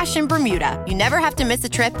Bachelorette Bash in Bermuda, you never have to miss a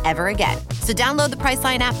trip ever again. So download the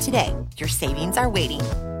Priceline app today. Your savings are waiting.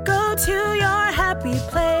 Go to your happy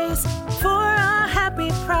place for a happy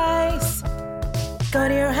price. Go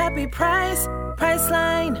to your happy price,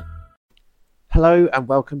 Priceline. Hello and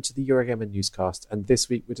welcome to the Eurogamer Newscast, and this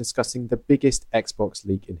week we're discussing the biggest Xbox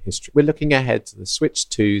leak in history. We're looking ahead to the Switch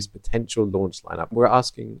 2's potential launch lineup. We're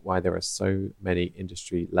asking why there are so many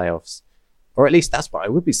industry layoffs, or at least that's what I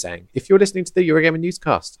would be saying. If you're listening to the Eurogamer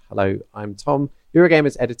Newscast, hello, I'm Tom,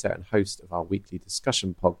 Eurogamer's editor and host of our weekly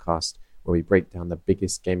discussion podcast, where we break down the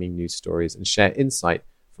biggest gaming news stories and share insight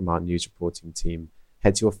from our news reporting team.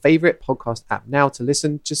 Head to your favourite podcast app now to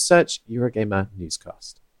listen. Just search Eurogamer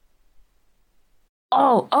Newscast.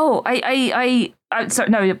 Sorry,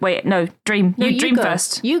 no, wait, no, Dream. No, you Dream go.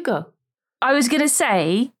 first. You go. I was going to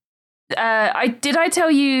say, I did tell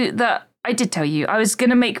you that I was going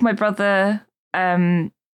to make my brother a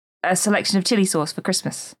selection of chili sauce for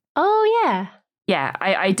Christmas. Oh, yeah. Yeah,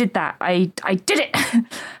 I did that. I did it.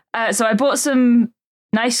 So I bought some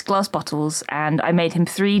nice glass bottles and I made him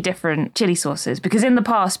 3 different chili sauces, because in the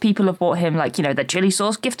past people have bought him the chili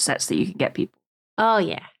sauce gift sets that you can get people. Oh,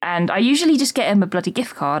 yeah. And I usually just get him a bloody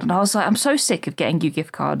gift card. And I was like, I'm so sick of getting you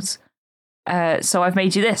gift cards. So I've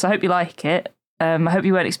made you this. I hope you like it. I hope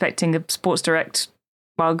you weren't expecting a Sports Direct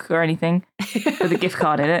mug or anything with a gift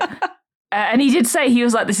card in it. And he did say, he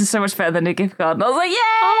was like, this is so much better than a gift card. And I was like, yay!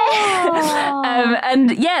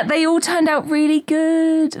 And yeah, they all turned out really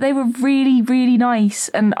good. They were really, really nice.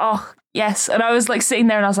 And yes. And I was like sitting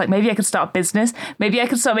there and I was like, maybe I could start a business. Maybe I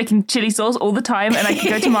could start making chili sauce all the time and I could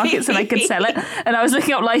go to markets and I could sell it. And I was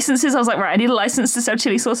looking up licenses. I was like, right, I need a license to sell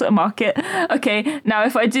chili sauce at a market. Okay, now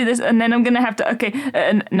if I do this and then I'm going to have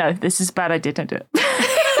to, no, this is a bad idea. Don't do it.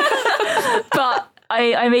 But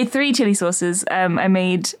I made 3 chili sauces. I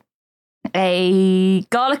made a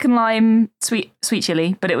garlic and lime sweet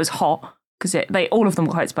chili, but it was hot because all of them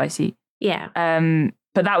were quite spicy. Yeah.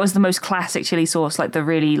 But that was the most classic chili sauce, like the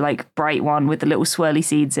really bright one with the little swirly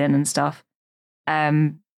seeds in and stuff.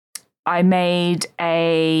 I made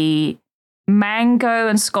a mango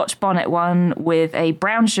and Scotch bonnet one with a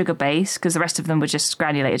brown sugar base, because the rest of them were just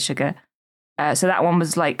granulated sugar. So that one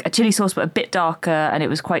was like a chili sauce, but a bit darker, and it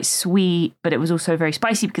was quite sweet, but it was also very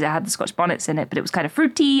spicy because it had the Scotch bonnets in it, but it was kind of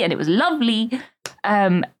fruity and it was lovely.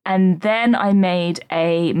 And then I made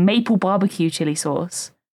a maple barbecue chili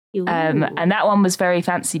sauce. And that one was very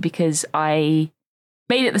fancy because I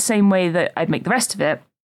made it the same way that I'd make the rest of it.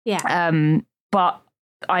 Yeah. But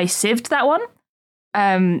I sieved that one.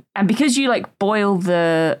 And because you boil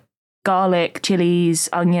the garlic, chilies,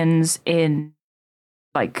 onions in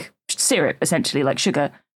syrup, essentially, like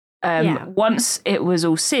sugar. Once it was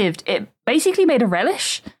all sieved, it basically made a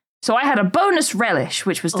relish. So I had a bonus relish,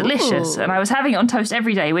 which was delicious. Ooh. And I was having it on toast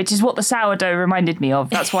every day, which is what the sourdough reminded me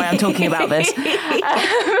of. That's why I'm talking about this.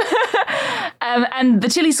 And the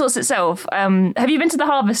chili sauce itself, have you been to the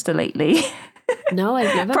Harvester lately? No,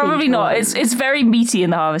 I've never Probably been to not. one. It's very meaty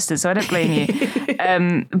in the Harvester, so I don't blame you.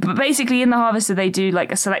 But basically in the Harvester, they do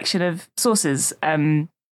a selection of sauces.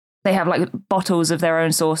 They have bottles of their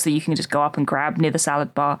own sauce that you can just go up and grab near the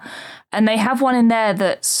salad bar. And they have one in there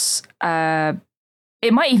that's,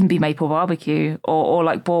 it might even be maple barbecue or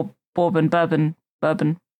bourbon barbecue.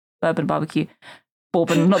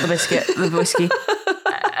 Bourbon, not the biscuit, the whiskey.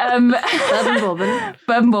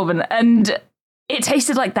 Bourbon bourbon. And it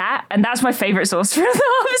tasted like that, and that's my favourite sauce from the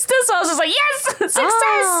Harvester. So I was just like, yes,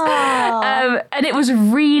 success! And it was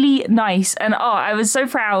really nice, and I was so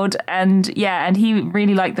proud. And he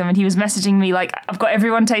really liked them, and he was messaging me I've got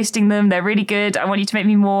everyone tasting them. They're really good. I want you to make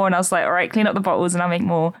me more. And I was like, all right, clean up the bottles, and I'll make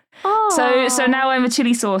more. So now I'm a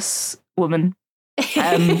chili sauce woman.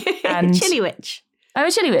 And Chili witch. I'm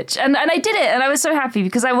a chili witch. And I did it, and I was so happy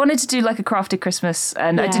because I wanted to do like a crafted Christmas,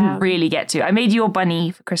 and I didn't really get to. I made your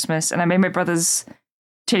bunny for Christmas, and I made my brother's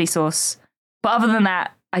chili sauce. But other than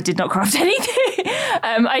that, I did not craft anything.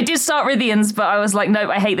 I did start Rithians, but I was like, nope,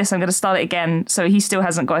 I hate this. I'm going to start it again. So he still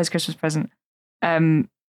hasn't got his Christmas present. I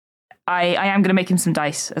am going to make him some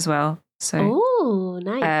dice as well. So, oh,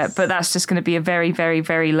 nice. But that's just going to be a very, very,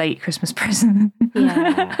 very late Christmas present.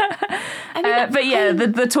 Yeah. But yeah,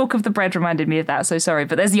 the talk of the bread reminded me of that. So sorry,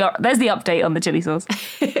 but there's the update on the chili sauce.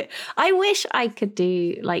 I wish I could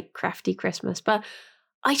do like crafty Christmas, but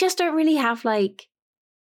I just don't really have like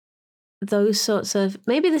those sorts of,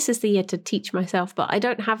 maybe this is the year to teach myself, but I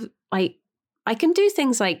don't have like, I can do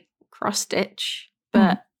things like cross stitch,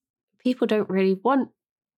 but people don't really want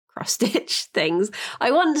cross stitch things.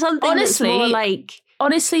 I want something that's more like.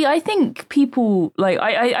 Honestly, I think people like,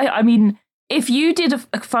 I mean, if you did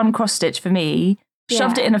a fun cross stitch for me,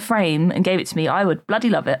 shoved it in a frame and gave it to me, I would bloody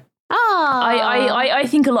love it. I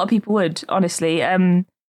think a lot of people would, honestly.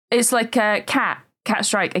 It's like Cat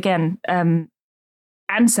Strike again,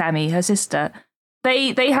 and Sammy, her sister.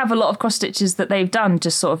 They have a lot of cross stitches that they've done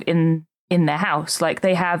just sort of in their house. Like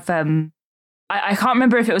they have, I can't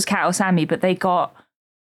remember if it was Cat or Sammy, but they got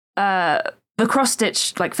the cross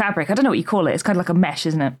stitch like fabric. I don't know what you call it. It's kind of like a mesh,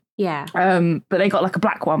 isn't it? Yeah. But they got like a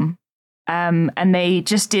black one. And they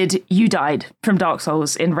just did You Died from Dark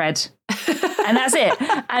Souls in red. And that's it.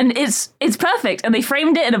 And it's perfect. And they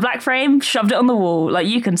framed it in a black frame, shoved it on the wall. Like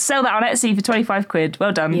you can sell that on Etsy for 25 quid.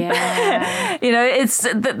 Well done. Yeah. You know,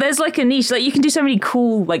 there's like a niche. Like you can do so many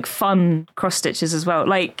cool, like fun cross stitches as well.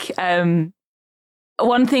 Like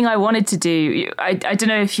one thing I wanted to do, I don't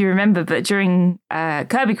know if you remember, but during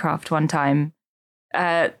Kirby Craft one time,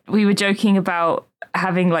 we were joking about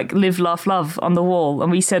having like live, laugh, love on the wall. And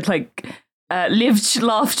we said like, lived,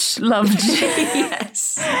 laughed, loved.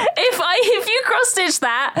 Yes. If you cross stitch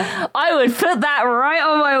that, I would put that right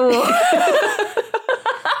on my wall.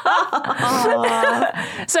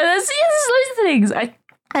 So there's loads of things.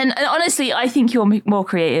 And honestly, I think you're more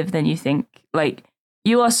creative than you think. Like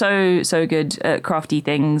you are so good at crafty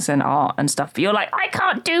things and art and stuff. But you're like, I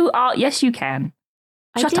can't do art. Yes, you can.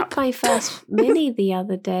 I did my first mini the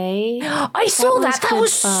other day. I saw that. That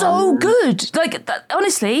was so good. Like,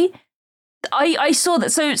 honestly, I saw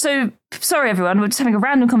that. So sorry, everyone. We're just having a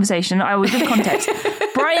random conversation. I will give context.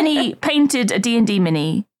 Bryony painted a D&D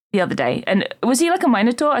mini the other day. And was he like a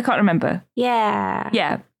Minotaur? I can't remember. Yeah.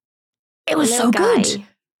 Yeah. It was so good.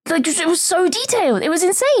 Like, it was so detailed. It was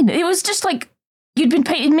insane. It was just like, you'd been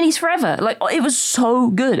painting minis forever. Like, it was so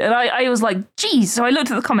good. And I was like, geez. So I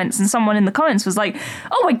looked at the comments and someone in the comments was like,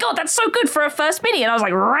 oh my God, that's so good for a first mini. And I was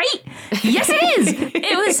like, right? Yes, it is.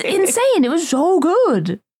 It was insane. It was so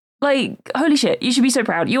good. Like, holy shit. You should be so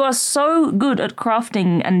proud. You are so good at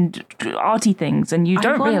crafting and arty things and you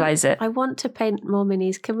don't realize it. I want to paint more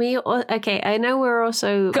minis. Can we, okay, I know we're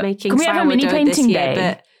also making can we have a mini painting day?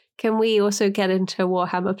 But can we also get into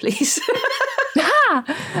Warhammer, please?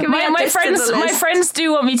 My friends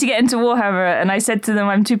do want me to get into Warhammer, and I said to them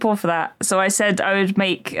I'm too poor for that. So I said I would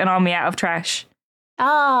make an army out of trash.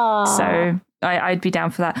 Oh. So I'd be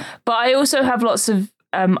down for that. But I also have lots of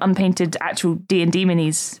unpainted actual D&D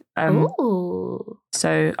minis. Ooh.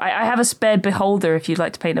 So I have a spare beholder if you'd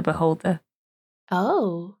like to paint a beholder.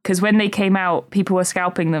 Oh. Because when they came out, people were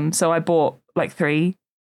scalping them. So I bought like 3.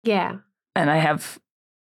 Yeah. And I have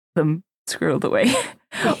them squirreled away.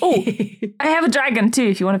 Oh, I have a dragon too,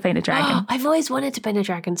 if you want to paint a dragon. I've always wanted to paint a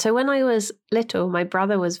dragon. So when I was little, my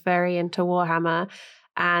brother was very into Warhammer,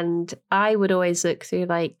 and I would always look through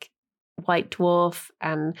like White Dwarf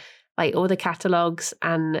and like all the catalogs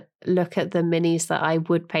and look at the minis that I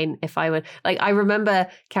would paint if I would. Like, I remember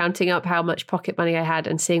counting up how much pocket money I had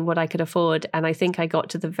and seeing what I could afford. And I think I got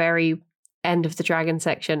to the very end of the dragon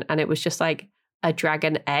section and it was just like a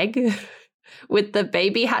dragon egg with the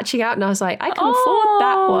baby hatching out. And I was like, I can afford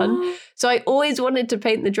that one. So I always wanted to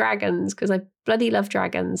paint the dragons because I bloody love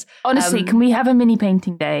dragons. Honestly, can we have a mini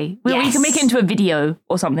painting day? Yes. We can make it into a video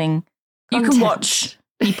or something. You can watch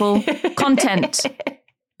people. Content.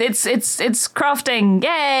 It's crafting.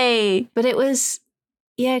 Yay. But it was,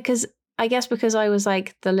 yeah, because I guess because I was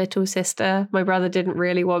like the little sister, my brother didn't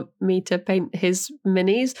really want me to paint his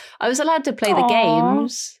minis. I was allowed to play the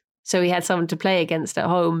games. So he had someone to play against at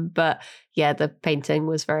home. But yeah, the painting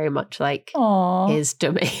was very much like his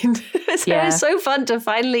domain. So it was so fun to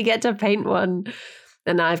finally get to paint one.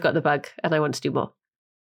 And now I've got the bug and I want to do more.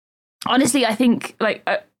 Honestly, I think like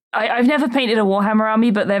I've never painted a Warhammer army,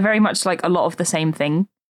 but they're very much like a lot of the same thing,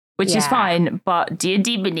 which is fine. But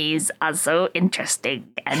D&D minis are so interesting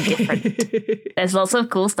and different. There's lots of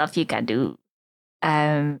cool stuff you can do.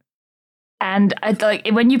 And like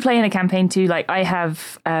when you play in a campaign too, like I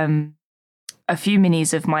have a few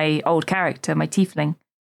minis of my old character, my tiefling.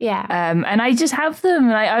 Yeah. And I just have them.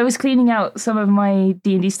 And I was cleaning out some of my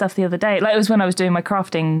D&D stuff the other day. Like it was when I was doing my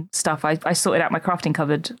crafting stuff. I sorted out my crafting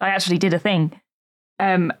cupboard. I actually did a thing.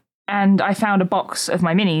 And I found a box of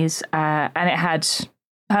my minis and it had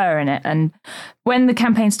her in it. And when the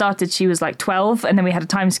campaign started, she was like 12. And then we had a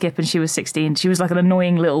time skip and she was 16. She was like an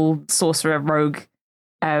annoying little sorcerer rogue.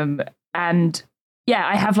 And yeah,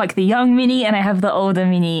 I have like the young mini and I have the older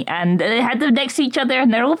mini, and they had them next to each other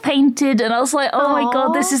and they're all painted. And I was like, oh my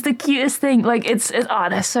God, this is the cutest thing. Like it's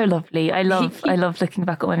they're so lovely. I love looking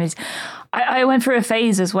back at my minis. I went through a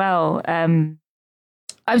phase as well. I'm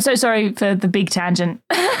so sorry for the big tangent.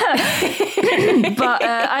 But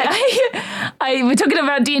we're talking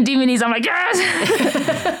about D&D minis. I'm like, yes!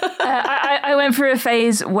 I went through a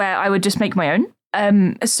phase where I would just make my own.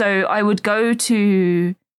 So I would go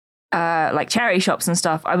to like charity shops and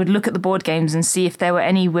stuff. I would look at the board games and see if there were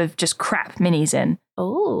any with just crap minis in.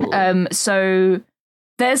 Oh. So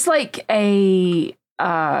there's like a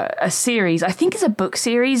series. I think it's a book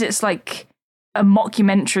series. It's like a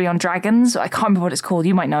mockumentary on dragons. I can't remember what it's called.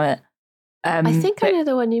 You might know it. I think I know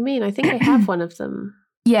the one you mean. I think I have one of them.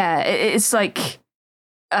 Yeah, it's like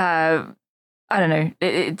I don't know.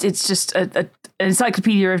 It's just an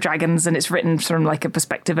encyclopedia of dragons, and it's written from like a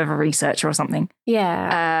perspective of a researcher or something.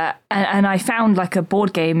 Yeah. And I found like a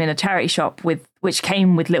board game in a charity shop which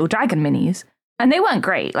came with little dragon minis, and they weren't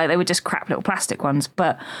great. Like they were just crap little plastic ones.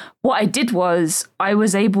 But what I did was I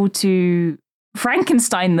was able to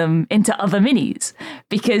Frankenstein them into other minis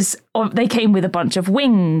because they came with a bunch of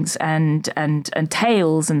wings and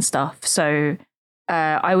tails and stuff. So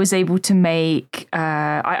I was able to make.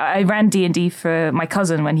 I ran D&D for my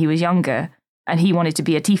cousin when he was younger, and he wanted to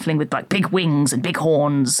be a tiefling with like big wings and big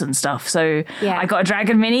horns and stuff. So I got a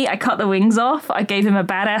dragon mini. I cut the wings off. I gave him a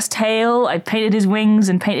badass tail. I painted his wings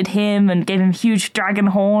and painted him and gave him huge dragon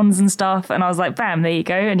horns and stuff. And I was like, bam, there you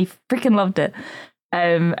go. And he freaking loved it.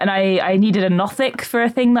 And I needed a Nothic for a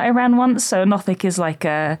thing that I ran once. So a Nothic is like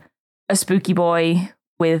a spooky boy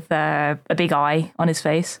with a big eye on his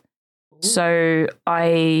face. So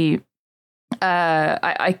I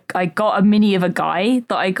got a mini of a guy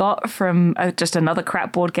that I got from just another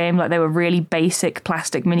crap board game. Like they were really basic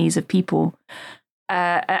plastic minis of people.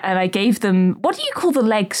 And I gave them, what do you call the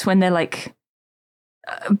legs when they're like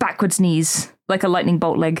backwards knees, like a lightning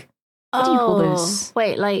bolt leg? What do you call those?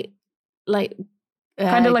 Wait, like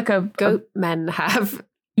kind of like a goat men have.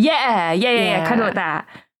 Yeah, kind of like that.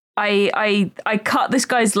 I cut this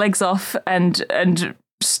guy's legs off and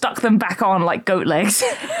stuck them back on like goat legs.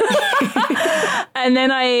 And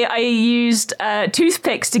then I used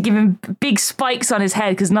toothpicks to give him big spikes on his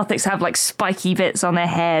head, because Nothics have like spiky bits on their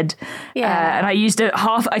head. Yeah. And I used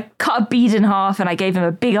I cut a bead in half and I gave him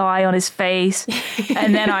a big eye on his face.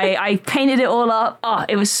 And then I painted it all up. Oh,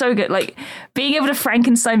 it was so good. Like being able to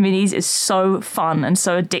Frankenstein minis is so fun and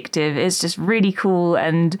so addictive. It's just really cool.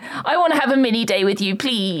 And I want to have a mini day with you,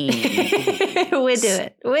 please. We'll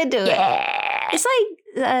do it. It's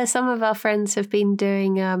like some of our friends have been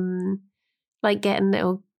doing like getting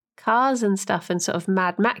little cars and stuff and sort of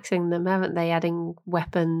Mad Maxing them, haven't they? Adding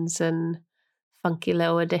weapons and funky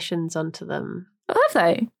little additions onto them. Oh, have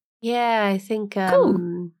they? Yeah, I think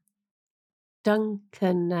cool.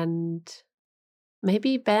 Duncan and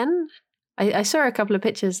maybe Ben. I saw a couple of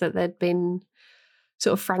pictures that they'd been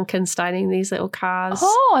sort of Frankensteining these little cars.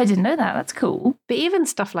 Oh, I didn't know that. That's cool. But even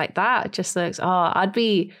stuff like that just looks,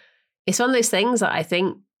 it's one of those things that I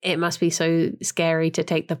think it must be so scary to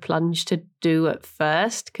take the plunge to do at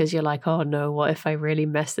first, because you're like, oh no, what if I really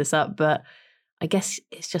mess this up? But I guess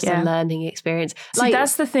it's just a learning experience. See,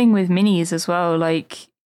 that's the thing with minis as well. Like,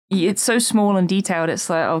 it's so small and detailed. It's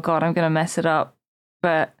like, oh God, I'm going to mess it up.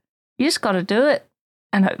 But you just got to do it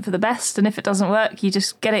and hope for the best. And if it doesn't work, you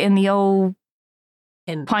just get it in the old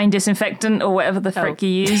pine disinfectant or whatever the frick you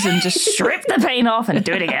use and just strip the paint off and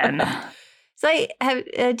do it again. So,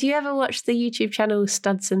 do you ever watch the YouTube channel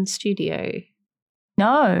Studson Studio?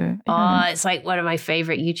 No. Oh, it's like one of my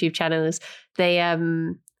favorite YouTube channels. They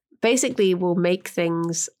basically will make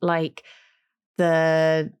things like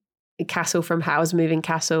the castle from Howl's Moving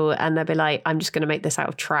Castle, and they'll be like, I'm just going to make this out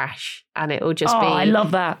of trash. And it will just be... I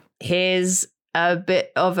love that. Here's a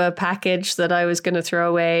bit of a package that I was going to throw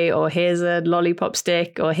away, or here's a lollipop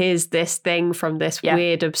stick, or here's this thing from this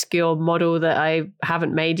weird obscure model that I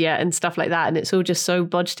haven't made yet, and stuff like that. And it's all just so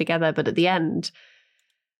bodged together. But at the end,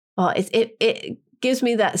 it gives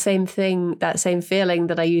me that same thing, that same feeling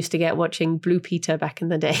that I used to get watching Blue Peter back in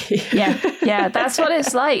the day. yeah, that's what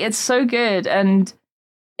it's like. It's so good. And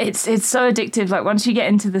It's so addictive. Like once you get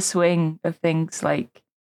into the swing of things, like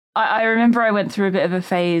I remember I went through a bit of a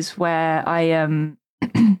phase where I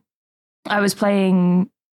I was playing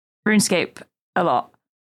RuneScape a lot.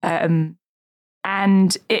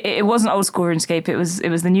 And it wasn't old school RuneScape, it was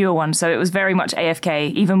the newer one, so it was very much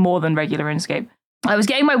AFK, even more than regular RuneScape. I was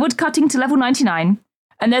getting my wood cutting to level 99,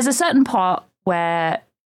 and there's a certain part where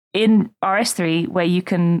in RS3 where you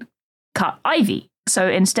can cut ivy.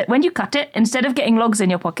 So when you cut it, instead of getting logs in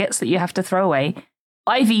your pockets that you have to throw away,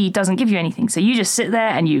 ivy doesn't give you anything. So you just sit there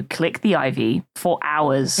and you click the ivy for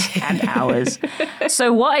hours and hours.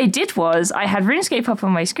 So what I did was I had RuneScape up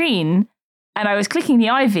on my screen and I was clicking the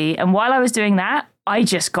ivy. And while I was doing that, I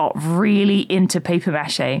just got really into paper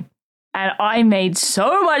mache. And I made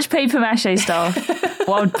so much paper mache stuff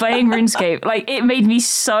while playing RuneScape. Like, it made me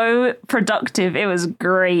so productive. It was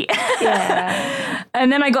great. Yeah.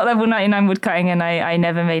 And then I got level 99 woodcutting and I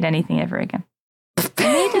never made anything ever again. I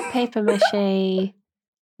made a paper mache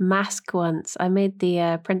mask once. I made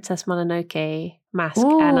the Princess Mononoke mask.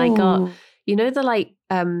 Ooh. And I got, you know, the like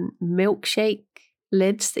milkshake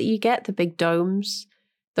lids that you get, the big domes?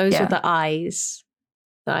 Those were the eyes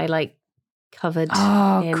that I like covered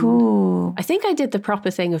in. Cool. I think I did the proper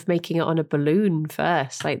thing of making it on a balloon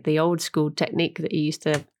first, like the old school technique that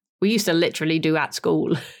we used to literally do at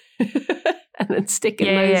school. And then sticking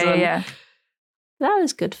those on. Yeah. That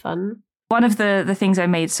was good fun. One of the things I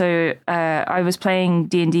made, so I was playing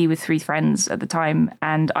D&D with 3 friends at the time,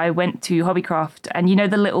 and I went to Hobbycraft, and you know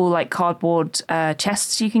the little like cardboard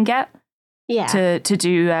chests you can get? Yeah. To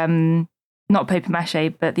do not paper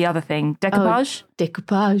mache, but the other thing, decoupage.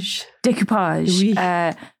 Decoupage. Oui.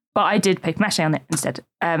 But I did paper mache on it instead.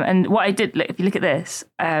 And what I did, if you look at this,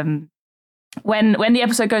 when the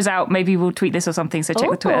episode goes out, maybe we'll tweet this or something, so check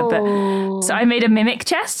the Twitter. But so I made a mimic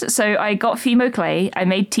chest. So I got Fimo clay. I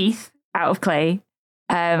made teeth out of clay.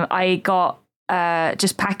 I got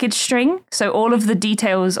just package string. So all of the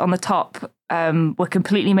details on the top were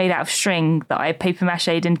completely made out of string that I paper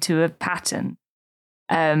mached into a pattern.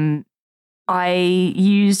 I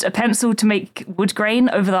used a pencil to make wood grain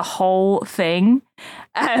over the whole thing.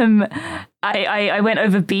 I went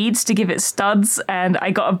over beads to give it studs, and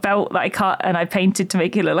I got a belt that I cut and I painted to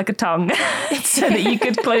make it look like a tongue so that you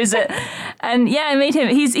could close it. And yeah, I made him.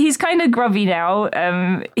 He's kind of grubby now.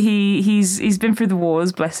 He's been through the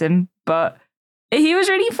wars, bless him. But he was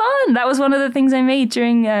really fun. That was one of the things I made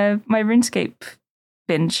during my RuneScape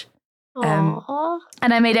binge.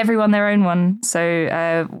 And I made everyone their own one.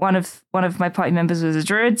 So one of my party members was a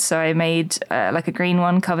druid, so I made like a green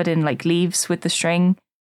one covered in like leaves with the string.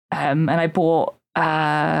 And I bought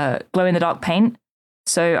glow in the dark paint.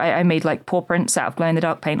 So I made like paw prints out of glow in the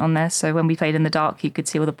dark paint on there. So when we played in the dark, you could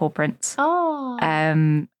see all the paw prints.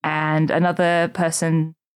 And another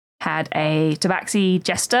person had a Tabaxi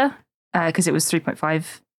Jester because it was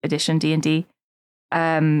 3.5 edition D&D.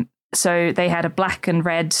 So they had a black and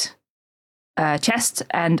red chest,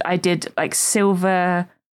 and I did like silver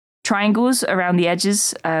triangles around the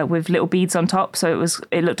edges with little beads on top, so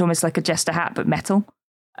it looked almost like a jester hat but metal.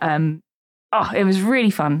 It was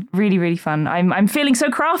really fun, really, really fun. I'm feeling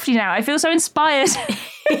so crafty now. I feel so inspired.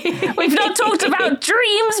 We've not talked about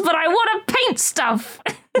dreams, but I want to paint stuff.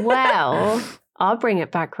 Well, I'll bring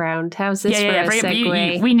it back round. How's this for a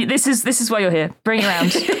segue? This is why you're here. Bring it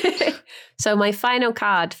around. So my final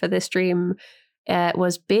card for this dream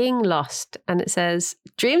was being lost, and it says,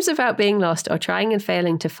 dreams about being lost or trying and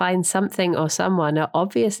failing to find something or someone are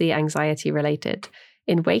obviously anxiety related.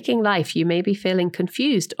 In waking life, you may be feeling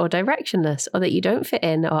confused or directionless, or that you don't fit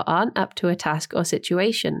in or aren't up to a task or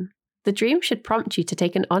situation. The dream should prompt you to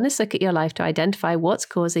take an honest look at your life to identify what's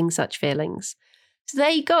causing such feelings. So there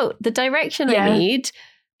you go. The direction I need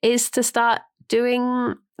is to start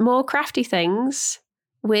doing more crafty things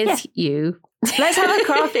with you. Let's have a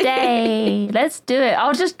craft day. Let's do it.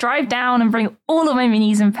 I'll just drive down and bring all of my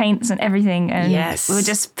minis and paints and everything, and we'll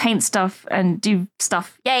just paint stuff and do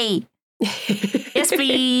stuff. Yay. Yes,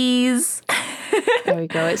 please. There we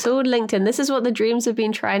go. It's all linked in. This is what the dreams have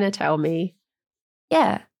been trying to tell me.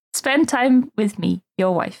 Yeah. Spend time with me,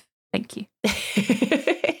 your wife. Thank you.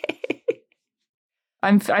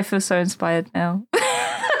 I feel so inspired now.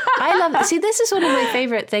 I love it. See, this is one of my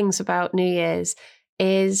favorite things about New Year's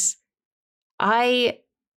is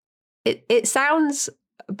it sounds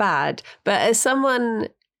bad, but as someone,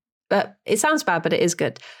 but it sounds bad, but it is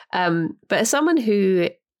good. But as someone who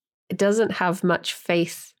doesn't have much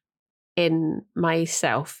faith in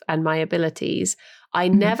myself and my abilities, I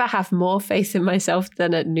never have more faith in myself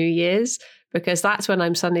than at New Year's, because that's when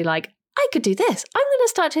I'm suddenly like, I could do this. I'm going to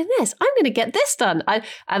start doing this. I'm going to get this done.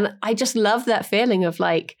 And I just love that feeling of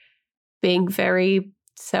like being very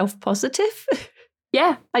self-positive.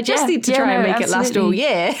 Yeah. I just need to try and make it last all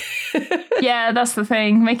year. Yeah, that's the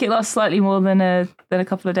thing. Make it last slightly more than a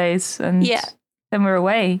couple of days, and then we're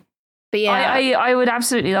away. But yeah, I would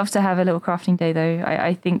absolutely love to have a little crafting day, though.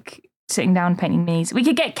 I think sitting down painting minis. We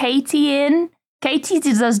could get Katie in. Katie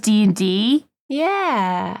does D&D.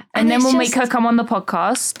 Yeah. And then we'll make her come on the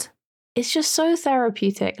podcast. It's just so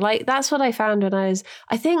therapeutic. Like, that's what I found when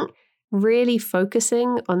I think really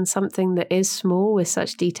focusing on something that is small with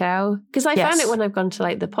such detail. Because I found it when I've gone to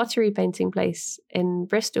like the pottery painting place in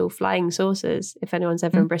Bristol, Flying Saucers. If anyone's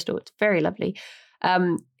ever in Bristol, it's very lovely.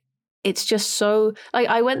 It's just so, like,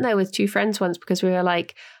 I went there with two friends once because we were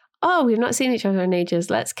like, oh, we've not seen each other in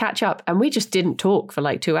ages, let's catch up. And we just didn't talk for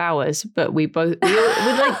like 2 hours, but we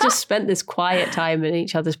like just spent this quiet time in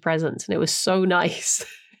each other's presence, and it was so nice.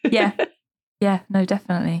 Yeah, no,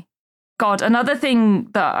 definitely. God, another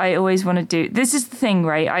thing that I always want to do, this is the thing,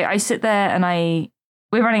 right? I sit there and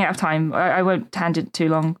we're running out of time. I won't tangent too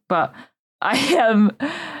long, but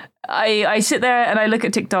I sit there and I look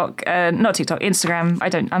at TikTok, not TikTok, Instagram.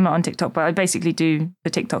 I'm not on TikTok, but I basically do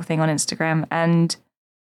the TikTok thing on Instagram, and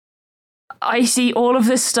I see all of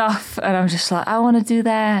this stuff and I'm just like, I want to do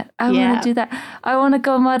that. I want to do that. I want to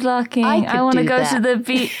go mudlarking. I want to go to the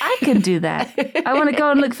beach. I can do that. I want to go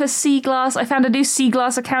and look for sea glass. I found a new sea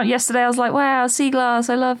glass account yesterday. I was like, wow, sea glass.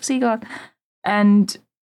 I love sea glass. And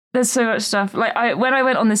there's so much stuff. Like when I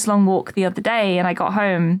went on this long walk the other day and I got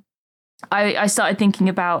home, I started thinking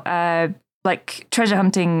about like treasure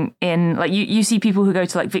hunting in, like, you see people who go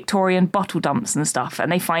to like Victorian bottle dumps and stuff,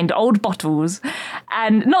 and they find old bottles.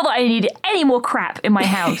 And not that I need any more crap in my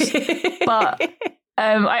house, but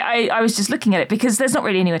I was just looking at it because there's not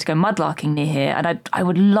really anywhere to go mudlarking near here, and I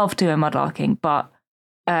would love to go mudlarking, but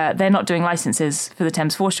they're not doing licenses for the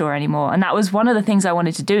Thames foreshore anymore. And that was one of the things I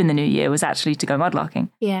wanted to do in the new year, was actually to go mudlarking.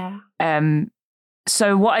 Yeah.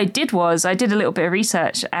 So what I did was I did a little bit of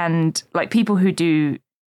research, and like people who do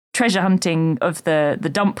treasure hunting of the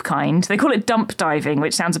dump kind, they call it dump diving,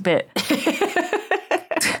 which sounds a bit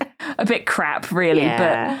crap, really.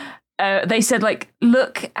 Yeah. But they said, like,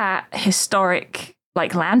 look at historic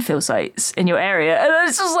like landfill sites in your area, and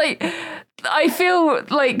it's just like, I feel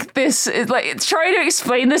like this is like trying to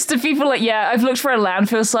explain this to people. Like, yeah, I've looked for a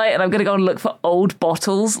landfill site, and I'm gonna go and look for old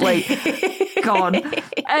bottles. Like, God.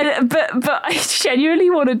 And but I genuinely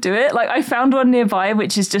want to do it. Like, I found one nearby,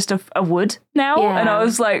 which is just a wood now, and I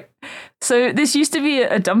was like, so this used to be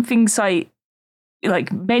a dumping site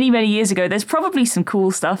like many years ago. There's probably some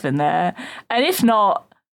cool stuff in there, and if not,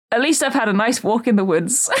 at least I've had a nice walk in the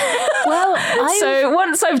woods. Well, so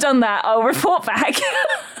once I've done that, I'll report back.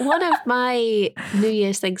 One of my New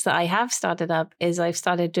Year's things that I have started up is I've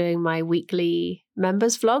started doing my weekly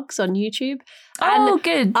members vlogs on YouTube. Oh, and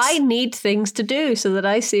good. I need things to do so that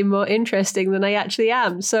I seem more interesting than I actually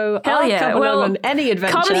am. So Hell I'll yeah. come along on any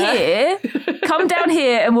adventure. Come down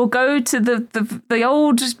here, and we'll go to the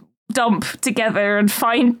old dump together and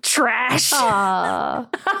find trash. Aww.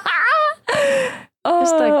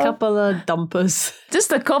 Just a couple of dumpers.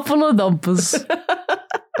 Just a couple of dumpers.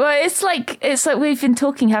 Well, it's like we've been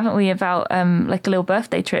talking, haven't we, about like a little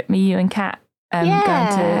birthday trip, me, you, and Kat,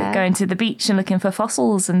 going to the beach and looking for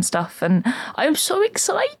fossils and stuff. And I'm so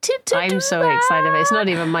excited to I'm do so that. excited. It's not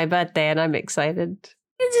even my birthday, and I'm excited.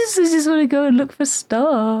 I just want to go and look for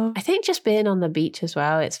stuff. I think just being on the beach as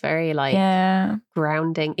well, it's very like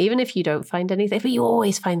grounding, even if you don't find anything, but you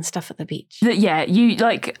always find stuff at the beach. Yeah, you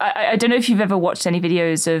like, I don't know if you've ever watched any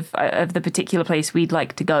videos of the particular place we'd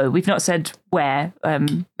like to go. We've not said where,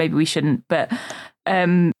 maybe we shouldn't, but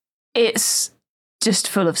it's just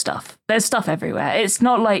full of stuff. There's stuff everywhere. It's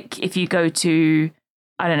not like if you go to,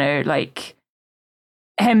 I don't know, like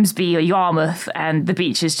Hemsby or Yarmouth and the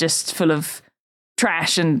beach is just full of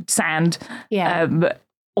trash and sand,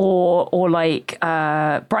 or like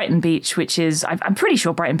Brighton Beach, which is, I'm pretty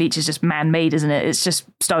sure Brighton Beach is just man-made, isn't it? It's just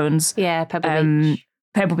stones. Yeah,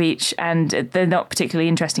 Pebble Beach, and they're not particularly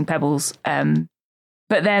interesting pebbles.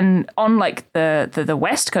 But then on like the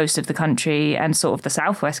west coast of the country and sort of the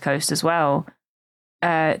southwest coast as well,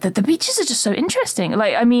 the beaches are just so interesting.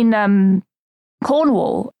 Like, I mean,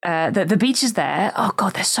 Cornwall, the beaches there, oh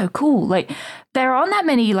God, they're so cool. Like, there aren't that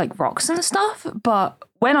many like rocks and stuff, but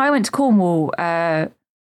when I went to Cornwall, there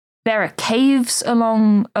are caves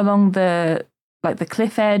along the like the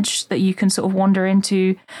cliff edge that you can sort of wander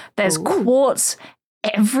into. There's quartz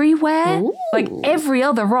everywhere. Ooh. Like, every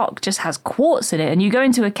other rock just has quartz in it, and you go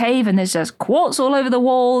into a cave and there's just quartz all over the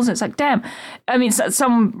walls. It's like, damn. I mean,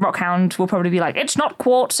 some rockhound will probably be like, it's not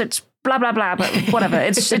quartz, it's blah blah blah, but whatever.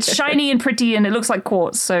 It's shiny and pretty and it looks like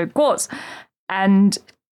quartz, so quartz. And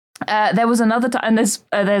There was another time, and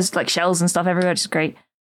there's like shells and stuff everywhere, which is great.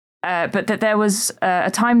 But there was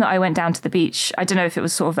a time that I went down to the beach. I don't know if it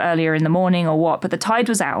was sort of earlier in the morning or what, but the tide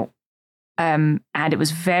was out, and it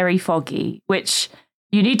was very foggy, which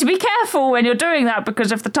you need to be careful when you're doing that,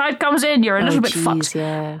 because if the tide comes in, you're a little bit fucked.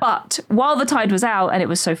 Yeah. But while the tide was out and it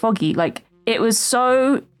was so foggy, like it was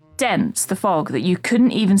so dense, the fog, that you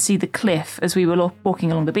couldn't even see the cliff as we were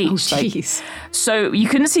walking along the beach. Jeez. So you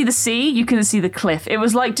couldn't see the sea, you couldn't see the cliff. It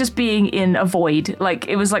was like just being in a void. Like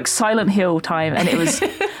it was like Silent Hill time, and it was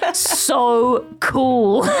so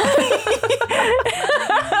cool.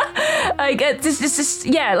 Like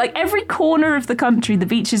like every corner of the country, the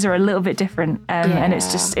beaches are a little bit different, and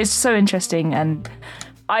it's so interesting. And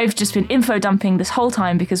I've just been info dumping this whole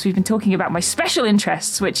time because we've been talking about my special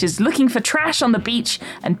interests, which is looking for trash on the beach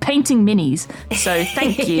and painting minis. So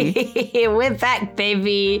thank you. We're back,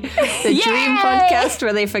 baby. The Dream Podcast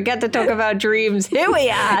where they forget to talk about dreams. Here we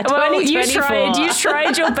are, 2024. Well, you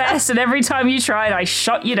tried your best, and every time you tried, I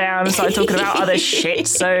shut you down and started talking about other shit.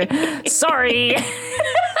 So sorry.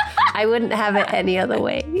 I wouldn't have it any other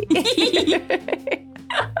way.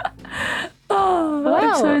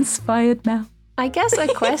 I'm so inspired now. I guess a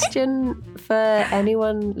question for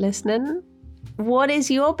anyone listening. What is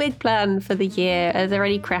your big plan for the year? Are there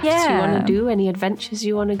any crafts you want to do? Any adventures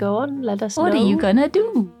you want to go on? Let us know. What are you going to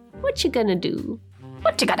do? What you gonna do?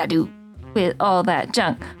 What you gonna do with all that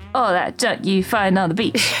junk you find on the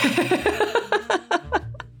beach?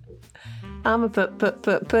 I'm gonna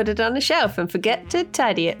put it on the shelf and forget to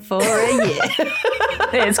tidy it for a year.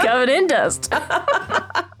 It's covered in dust.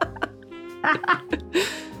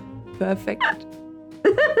 Perfect.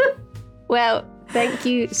 Well, thank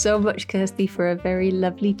you so much, Kirsty, for a very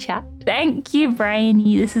lovely chat. Thank you,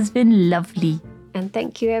 Bryony. This has been lovely. And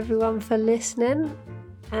thank you, everyone, for listening.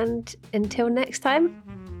 And until next time,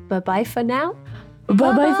 bye-bye for now.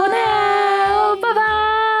 Bye-bye for now. Bye-bye.